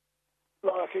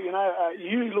 Like,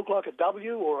 U look like a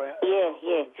W, or a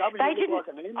W look like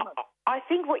an M. I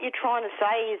think what you're trying to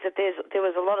say is that there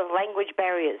was a lot of language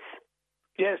barriers.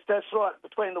 Yes, that's right,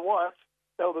 between the whites,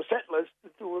 or the settlers,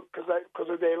 because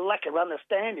of their lack of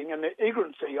understanding and the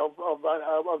ignorancy of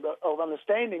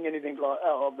understanding anything like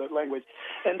of the language,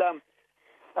 and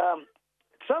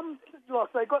some,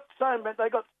 like, they got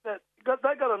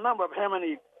a number of how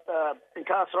many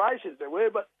incarcerations there were,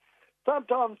 but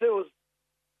sometimes there was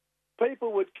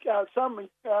people some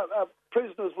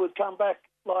prisoners would come back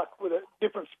like with a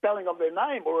different spelling of their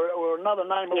name or another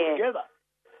name altogether.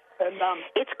 And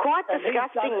it's quite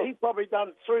disgusting. He's probably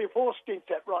done 3 or 4 stints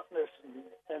at Rottnest,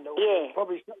 and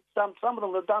probably some of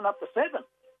them have done up to 7.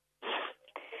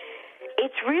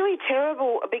 It's really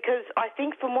terrible, because I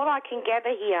think from what I can gather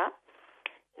here,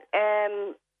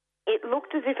 it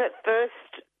looked as if at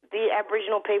first the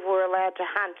Aboriginal people were allowed to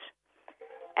hunt,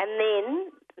 and then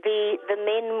the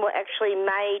men were actually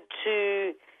made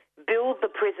to build the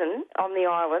prison on the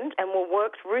island and were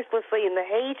worked ruthlessly in the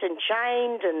heat and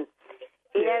chained and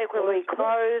inadequately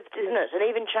clothed, isn't it? And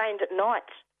even chained at night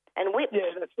and whipped.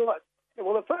 Yeah, that's right.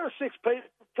 Well, the first 6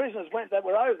 prisoners that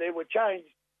were over there were chained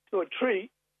to a tree,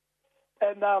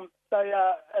 and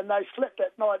they slept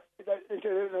that night in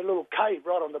a little cave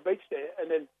right on the beach there, and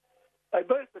then they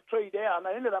burnt the tree down.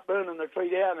 They ended up burning the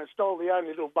tree down and stole the only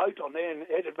little boat on there and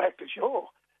headed back to shore.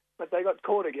 But they got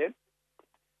caught again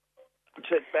and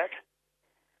sent back.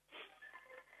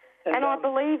 And I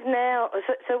believe now.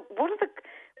 So what are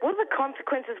the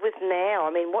consequences with now?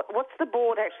 I mean, what's the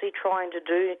board actually trying to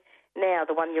do now?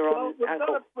 The one you're on,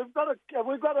 Uncle? We've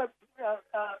got a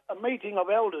meeting of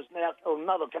elders now, or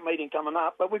another meeting coming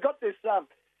up. But we've got this.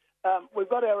 We've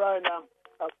got our own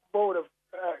board of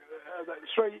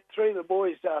three of the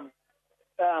boys.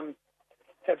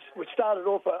 We started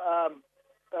off.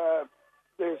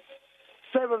 There's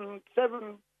seven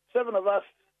of us,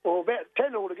 or about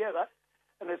 10 altogether,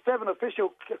 and there's 7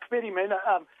 official committee men.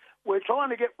 We're trying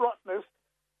to get Rottnest.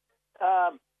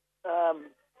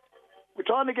 We're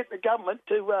trying to get the government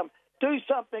to do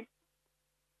something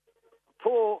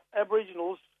for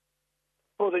Aboriginals,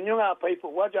 for the Nyungar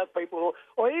people, Whadjuk people,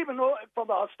 or even from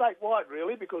the statewide,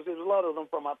 really, because there's a lot of them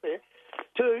from up there,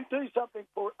 to do something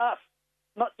for us,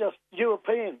 not just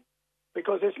European,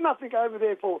 because there's nothing over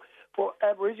there for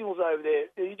Aboriginals over there.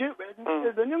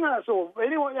 The Nyungars or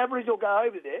anyone Aboriginal go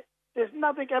over there, there's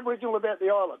nothing Aboriginal about the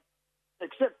island,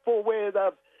 except for where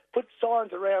they've put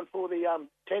signs around for the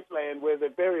tent land where the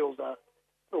burials are,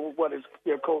 or what is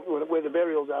called where the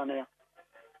burials are now.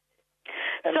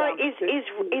 And, so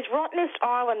is Rottnest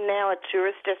Island now a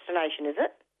tourist destination, is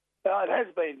it? It has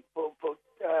been for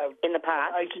in the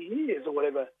past 80 years or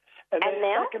whatever. And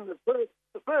now? Back in the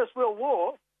First World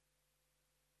War,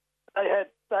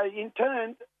 they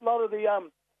interned a lot of the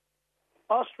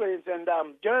Austrians and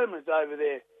Germans over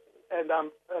there, and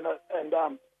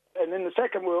in the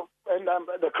Second World, and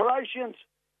the Croatians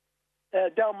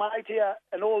Dalmatia,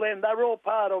 and all them. They were all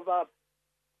part of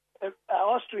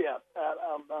Austria,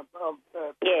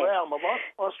 realm of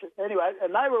Austria. Anyway,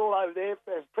 and they were all over there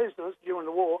as prisoners during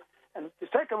the war. And the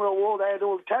Second World War, they had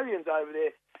all Italians over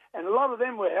there, and a lot of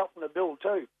them were helping to build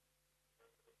too.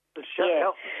 To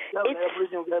help the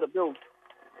Aboriginals how to build.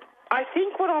 I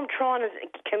think what I'm trying to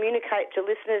communicate to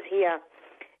listeners here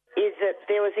is that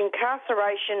there was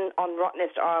incarceration on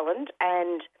Rottnest Island,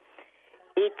 and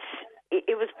it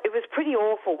was pretty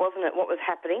awful, wasn't it? What was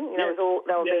happening? You know,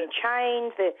 they were being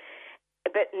chained.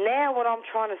 But now, what I'm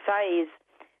trying to say is,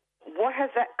 what has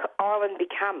that island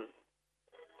become?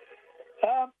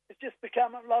 It's just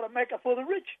become a lot of mecca for the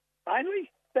rich, mainly.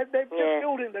 They've just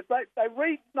building the great. They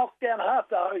knocked down half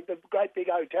the great big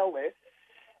hotel there,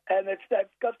 and they've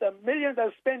got the millions.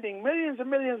 They're spending millions and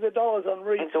millions of dollars on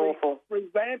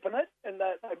revamping it, and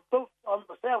they built on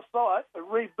the south side. They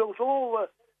rebuilt all the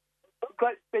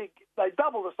great big. They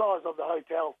doubled the size of the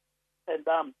hotel, and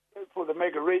for the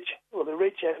mega rich or the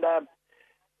rich,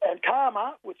 and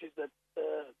Karma, which is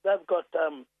they've got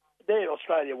they're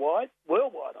Australia wide,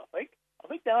 worldwide. I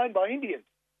think they're owned by Indians,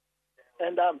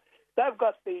 and they've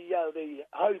got the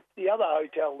other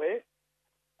hotel there,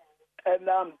 and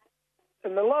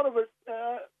a lot of it.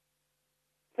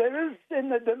 There is in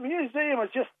the museum is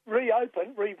just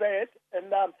reopened, revamped,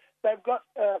 and they've got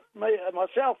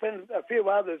myself and a few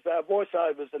others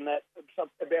voiceovers and that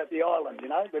about the island. You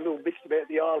know, the little bits about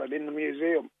the island in the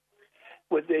museum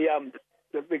with the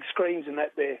big screens and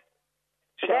that there.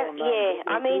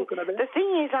 I mean, the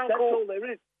thing is, Uncle, that's all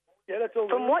there is. Yeah, that's all.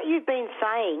 From what you've been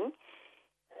saying,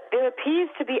 there appears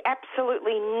to be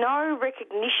absolutely no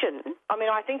recognition. I mean,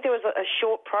 I think there was a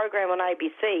short program on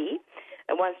ABC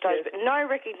at one stage, but no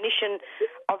recognition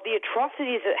of the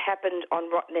atrocities that happened on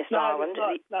Rottnest Island.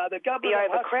 The government, the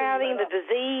overcrowding, the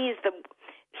disease,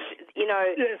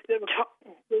 Yes, there was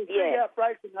big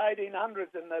outbreaks in the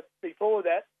 1800s, and before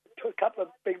that, a couple of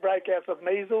big breakouts of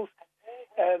measles,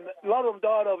 and a lot of them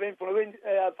died of influenza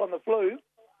from the flu.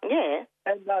 Yeah.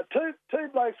 And two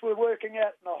blokes were working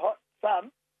out in the hot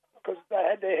sun because they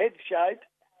had their heads shaved,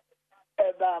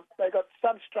 and they got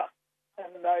sunstruck,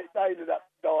 and they ended up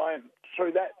dying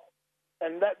through that.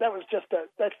 And that was just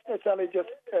that's only just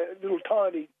a little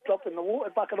tiny drop in the water,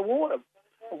 a bucket of water,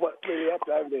 of what really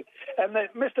happened over there. And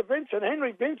Mr. Vincent,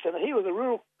 Henry Vincent, he was a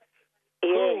real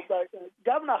cool bloke.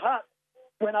 Governor Hutt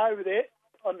went over there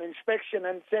on inspection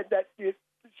and said that you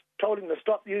told him to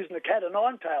stop using the cat o'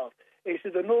 nine tails. He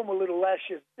said the normal little lash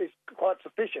is quite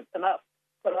sufficient enough.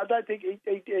 But I don't think he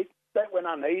that went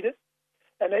unheeded.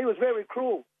 And he was very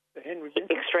cruel, Henry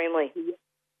Vincent. Extremely.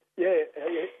 Yeah,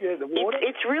 the water.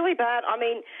 It's really bad. I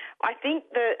mean, I think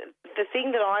the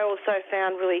thing that I also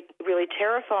found really, really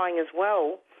terrifying as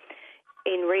well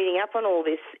in reading up on all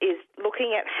this is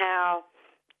looking at how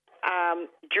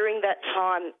during that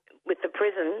time with the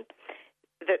prison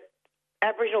that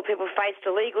Aboriginal people faced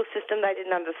a legal system they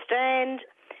didn't understand,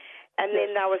 and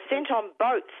then they were sent on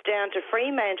boats down to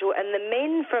Fremantle, and the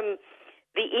men from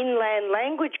the inland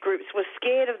language groups were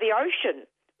scared of the ocean,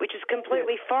 which is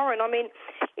completely foreign. I mean,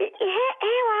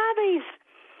 how are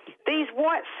these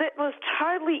white settlers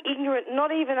totally ignorant, not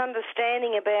even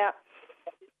understanding about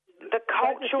the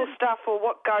cultural stuff or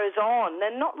what goes on?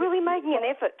 They're not really making an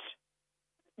effort.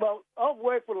 Well, I've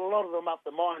worked with a lot of them up the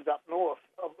mines up north.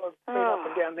 I've been up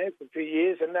and down there for a few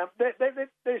years, and they're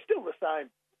still the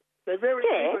same. They're very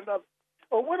ignorant.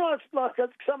 Or when I was like at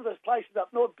some of those places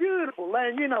up north, beautiful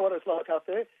land, you know what it's like up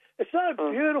there. It's so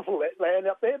beautiful, that land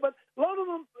up there, but a lot of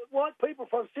them, white people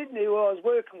from Sydney who I was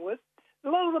working with, a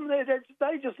lot of them,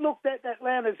 they just looked at that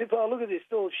land as if, look at this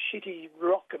all shitty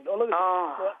rock, and look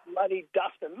at this bloody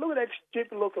dust, and look at that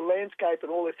stupid looking landscape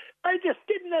and all this. They just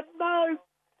didn't have no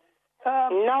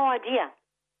idea.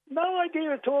 No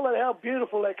idea at all at how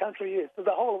beautiful that country is, the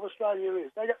whole of Australia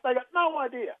is. They got no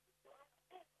idea.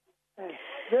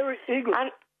 Very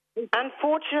ignorant.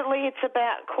 Unfortunately, it's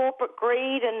about corporate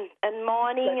greed and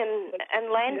mining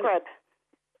and land grab.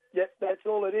 Yep, that's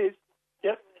all it is.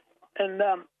 Yep. And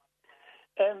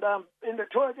in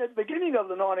the beginning of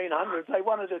the 1900s, they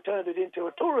wanted to turn it into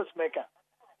a tourist mecca,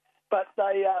 but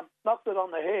they knocked it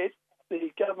on the head.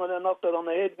 The government knocked it on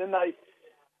the head, and then they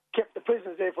kept the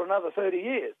prisoners there for another 30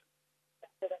 years.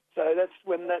 So that's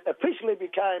when that officially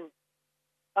became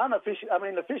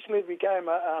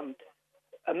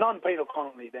a non-penal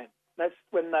colony then. That's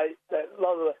when a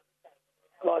lot of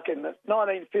like in the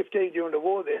 1915 during the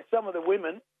war there, some of the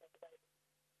women,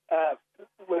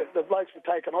 the blokes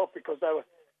were taken off because they were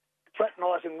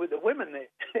fraternising with the women there.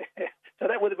 So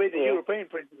that would have been the European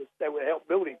prisoners that would help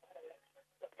building.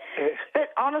 But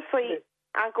honestly,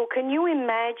 Uncle, can you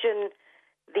imagine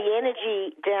the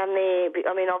energy down there.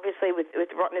 I mean, obviously with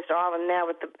Rottnest Island now,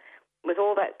 with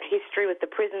all that history with the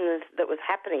prisoners that was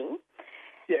happening,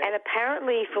 and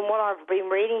apparently from what I've been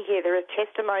reading here, there are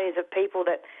testimonies of people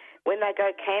that when they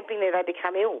go camping there, they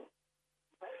become ill.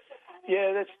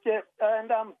 Yeah,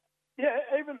 and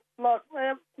even like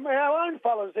our own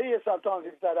fellas here, sometimes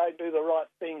if they don't do the right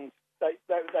things, they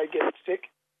get sick,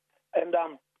 and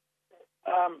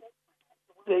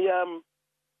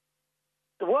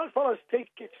the white fellas think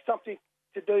it's something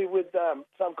to do with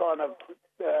some kind of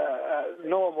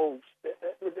normal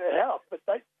health, but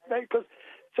they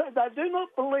do not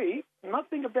believe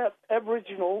nothing about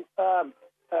Aboriginal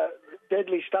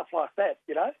deadly stuff like that.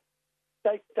 You know,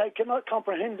 they cannot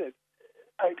comprehend it.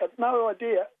 They got no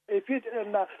idea.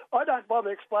 I don't bother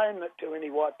explaining it to any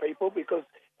white people because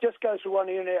it just goes from one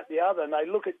ear and out the other, and they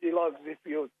look at you like as if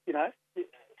you're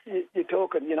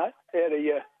talking, out of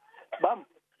your bum.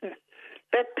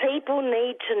 But people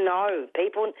need to know.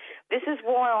 This is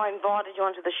why I invited you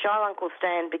onto the show, Uncle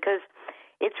Stan, because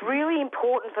it's really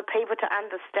important for people to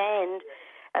understand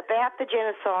about the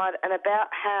genocide and about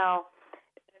how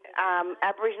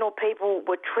Aboriginal people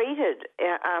were treated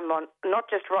on not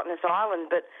just Rottnest Island,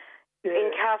 but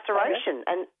incarceration.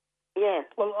 And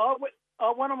well,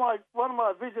 one of my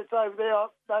visits over there,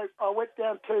 I went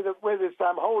down to where this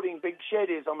holding big shed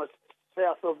is on the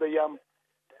south of the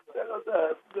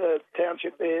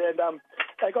township there, and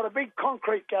they got a big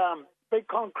concrete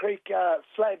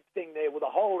slab thing there with a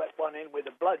hole at one end where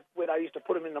the blood, where they used to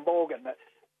put them in the morgue, and the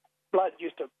blood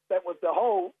that was the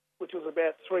hole, which was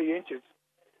about 3 inches.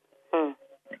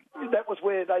 That was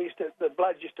where the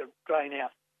blood used to drain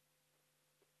out.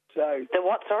 So the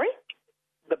what? Sorry,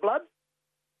 the blood.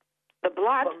 The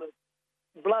blood.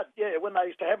 Blood. Yeah, when they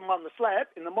used to have them on the slab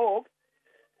in the morgue,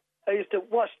 they used to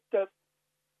wash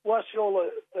all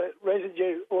the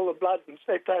residue, all the blood, and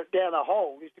stick it down a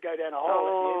hole. It used to go down a hole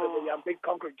at the end of the big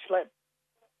concrete slab.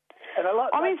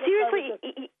 And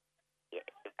seriously,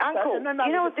 Uncle, you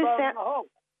know what this sounds?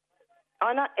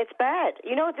 I know, it's bad.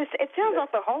 You know what this? It sounds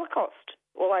like the Holocaust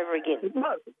all over again.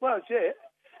 Well, yeah.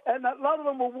 And a lot of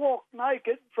them will walk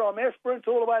naked from Esperance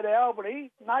all the way to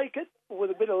Albany, naked, with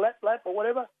a bit of lap or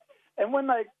whatever. And when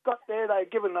they got there,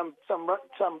 they'd given them some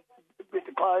bit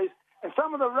of clothes. And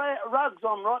some of the rugs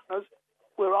on Rottnest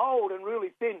were old and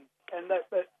really thin. And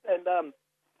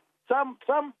some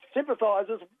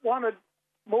sympathisers wanted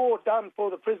more done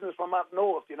for the prisoners from up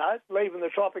north, leaving the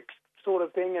tropics sort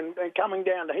of thing and coming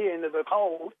down to here into the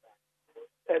cold,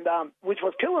 and which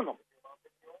was killing them.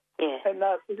 Yeah. And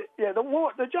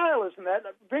the jailers and that,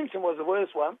 Vincent was the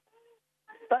worst one.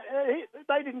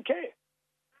 They didn't care.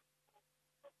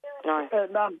 No.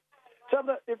 And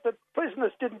if the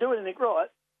prisoners didn't do anything right,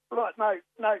 no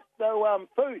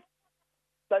food.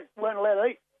 They weren't allowed to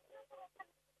eat.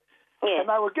 Yeah. And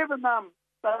they were given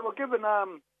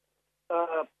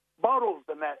bottles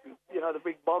and that, the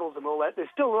big bottles and all that. They're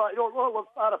still all the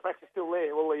artefacts are still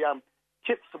there. All the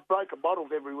chips of broken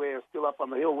bottles everywhere are still up on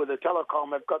the hill where the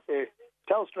Telecom have got their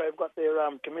Telstra have got their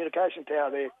communication tower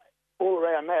there, all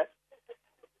around that.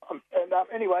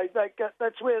 Anyway,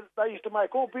 that's where they used to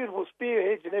make all beautiful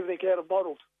spearheads and everything out of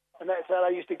bottles, and that's how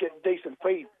they used to get decent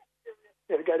feed.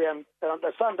 They had to go down.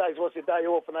 Sundays was their day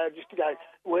off, and they used to go.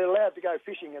 We're allowed to go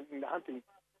fishing and hunting.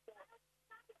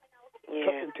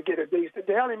 Yeah. To get a decent.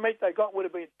 The only meat they got would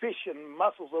have been fish and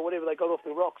mussels or whatever they got off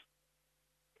the rocks.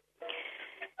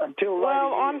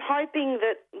 I'm hoping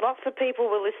that lots of people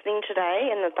were listening today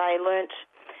and that they learnt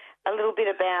a little bit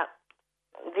about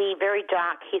the very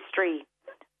dark history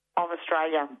of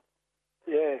Australia.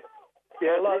 Yeah.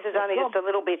 This is only just a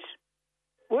little bit.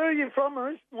 Where are you from,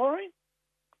 Maureen?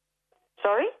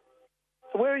 Sorry?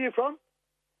 Where are you from?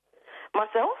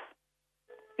 Myself?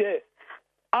 Yeah.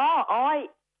 I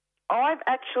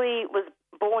actually was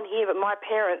born here, but my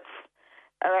parents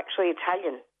are actually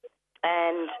Italian.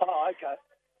 And okay.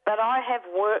 But I have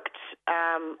worked.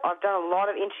 I've done a lot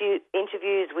of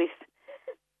interviews with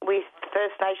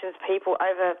First Nations people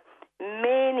over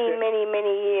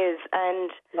many years,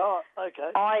 and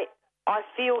okay. I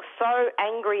feel so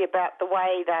angry about the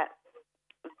way that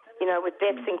with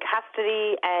deaths in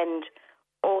custody and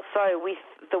also with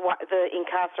the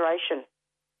incarceration.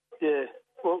 Yeah.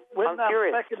 Well, I'm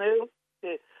curious. Back in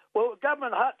the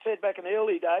Government Hut said back in the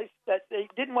early days that he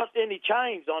didn't want any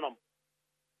chains on them.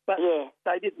 But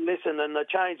they didn't listen, and the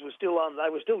chains were still on.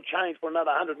 They were still chained for another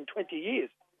 120 years.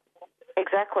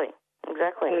 Exactly.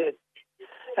 Yeah.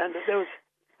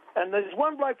 And there's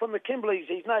one bloke from the Kimberleys.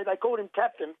 His name, they called him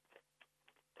Captain.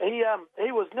 He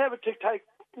was never to take.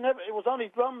 It was on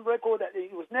his drum record that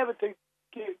he was never to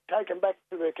taken back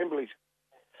to the Kimberleys.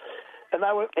 And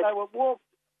they would walk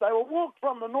they were walked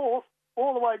from the north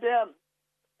all the way down,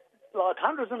 like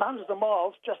hundreds and hundreds of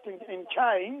miles, just in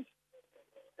chains,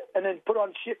 and then put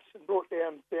on ships and brought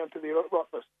down to the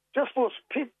Rottnest, just for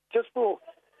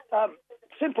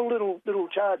simple little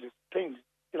charges, things,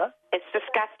 you know. It's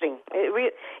disgusting. It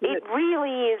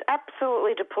really is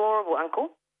absolutely deplorable,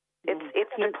 Uncle.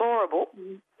 It's deplorable.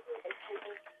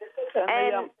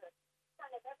 And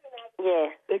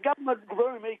the government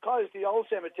groom, he closed the old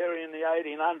cemetery in the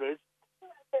 1800s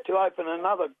to open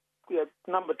another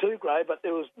number 2 grave, but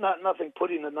there was nothing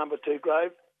put in the number 2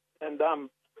 grave, and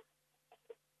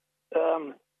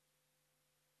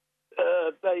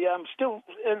they still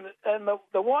and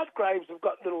the white graves have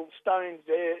got little stones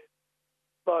there,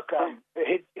 like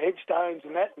headstones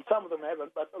and that, and some of them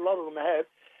haven't, but a lot of them have,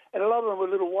 and a lot of them were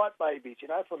little white babies, you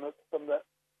know, from the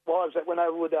wives that went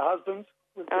over with their husbands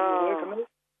when they were working there,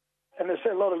 and there's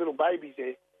a lot of little babies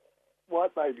there,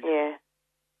 white babies. Yeah.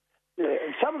 Yeah,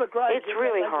 and some of the graves. It's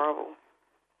really horrible.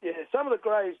 Yeah, some of the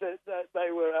graves that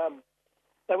they were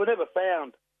never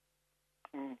found.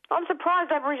 I'm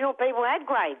surprised Aboriginal people had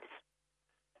graves.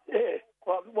 Yeah.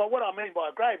 Well, what I mean by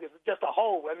a grave is just a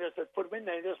hole, and just put them in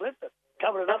there and just left it,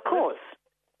 cover it up. Of course.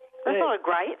 That's not a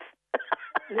grave.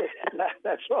 Yeah,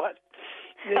 that's right.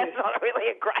 Yeah. That's not really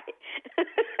a grave.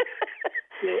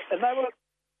 Yeah, and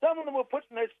some of them were put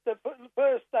in this. They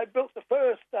built the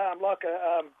first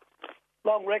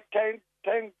long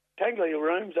rectangular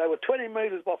rooms. They were 20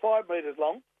 metres by 5 metres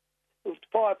long. There was a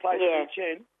fireplace at each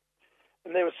end,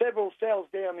 and there were several cells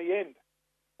down the end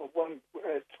of one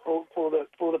for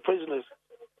the prisoners.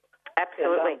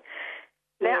 Absolutely.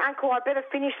 Now, Uncle, I better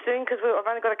finish soon because I've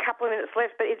only got a couple of minutes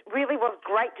left, but it really was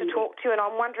great to talk to you, and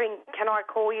I'm wondering, can I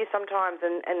call you sometimes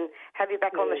and have you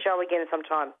back on the show again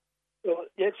sometime? Well,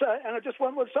 yeah, and I just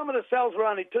wondered, some of the cells were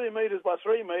only 2 metres by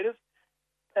 3 metres,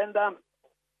 and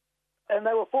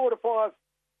there were 4 to 5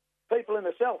 people in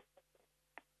the cell.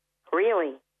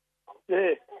 Really?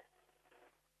 Yeah.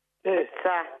 Yeah.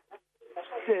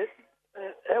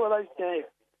 How are they? Yeah.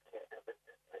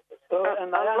 A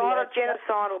lot of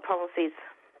genocidal policies.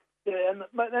 Yeah, and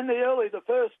in the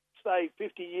first, say,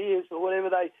 50 years or whatever,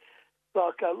 a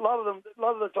lot of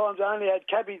the times they only had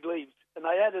cabbage leaves, and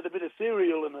they added a bit of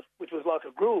cereal in it, which was like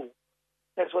a gruel.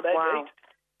 That's what they'd eat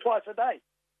twice a day.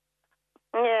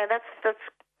 Yeah, that's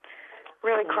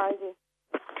really crazy.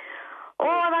 All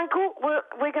right, Uncle,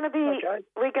 we're going to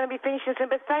be finishing soon,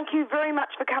 but thank you very much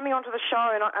for coming onto the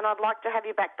show, and I'd like to have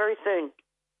you back very soon.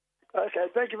 Okay,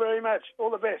 thank you very much. All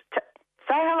the best.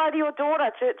 Say hello to your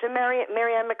daughter, to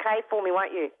Marianne McKay, for me,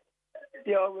 won't you?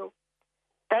 Yeah, I will.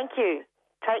 Thank you.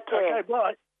 Take care. Okay,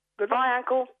 bye. Bye,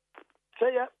 Uncle.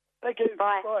 See ya. Thank you.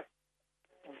 Bye. Bye.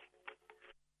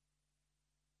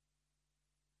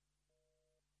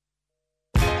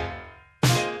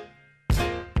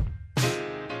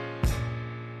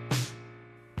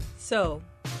 So,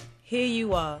 here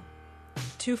you are,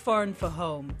 too foreign for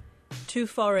home, too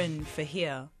foreign for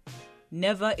here,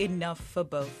 never enough for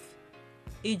both.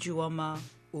 Ijuoma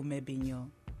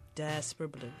Umebinyo, Diaspora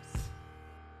Blues.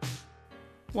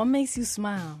 What makes you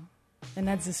smile and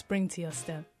adds a spring to your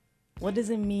step? What does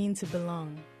it mean to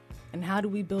belong? And how do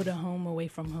we build a home away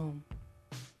from home?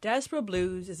 Diaspora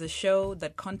Blues is a show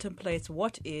that contemplates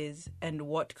what is and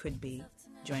what could be.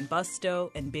 Join Busto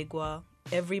and Bigwa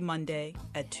every Monday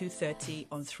at 2:30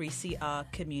 on 3CR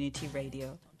Community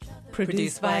Radio.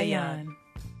 Produced by Jan.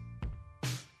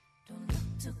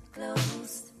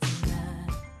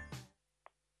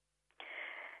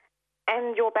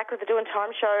 And you're back with the Doing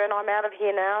Time show, and I'm out of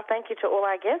here now. Thank you to all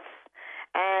our guests.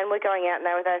 And we're going out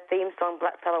now with our theme song,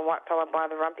 Blackfella Whitefella by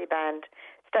the Rumpy Band.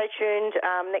 Stay tuned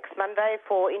next Monday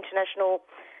for International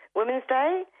Women's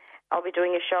Day. I'll be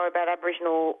doing a show about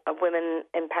Aboriginal women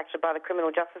impacted by the criminal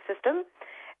justice system.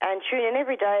 And tune in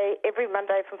every day, every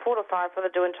Monday from 4 to 5 for the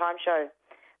Doing Time show.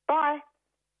 Bye.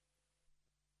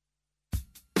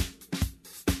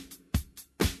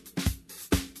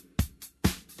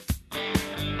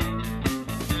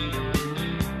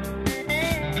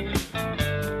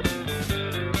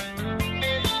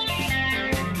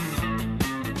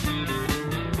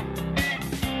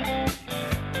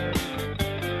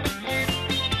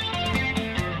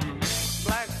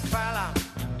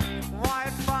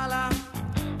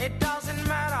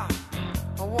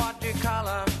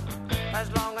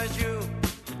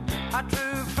 A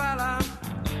true fella,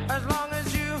 as long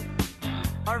as you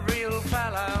a real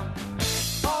fella.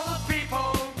 All the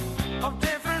people of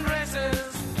different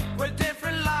races with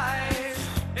different lives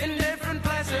in different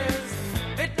places.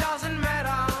 It doesn't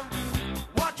matter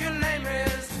what your name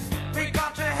is. We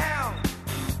got to have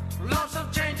lots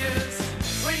of changes.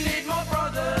 We need more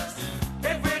brothers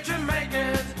if we're to make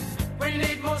it. We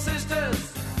need more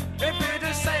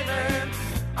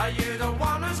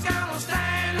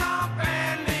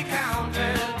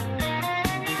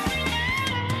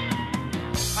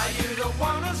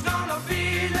one who's gonna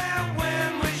be there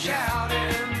when we're shouting?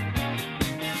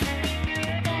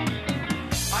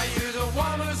 Are you the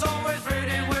one who's always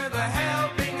ready with a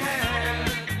helping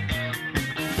hand?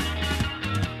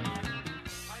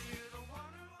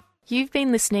 You've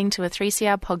been listening to a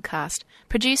 3CR podcast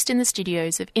produced in the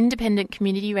studios of independent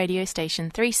community radio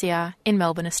station 3CR in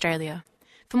Melbourne, Australia.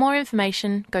 For more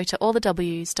information, go to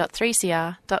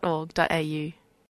allthews.3cr.org.au.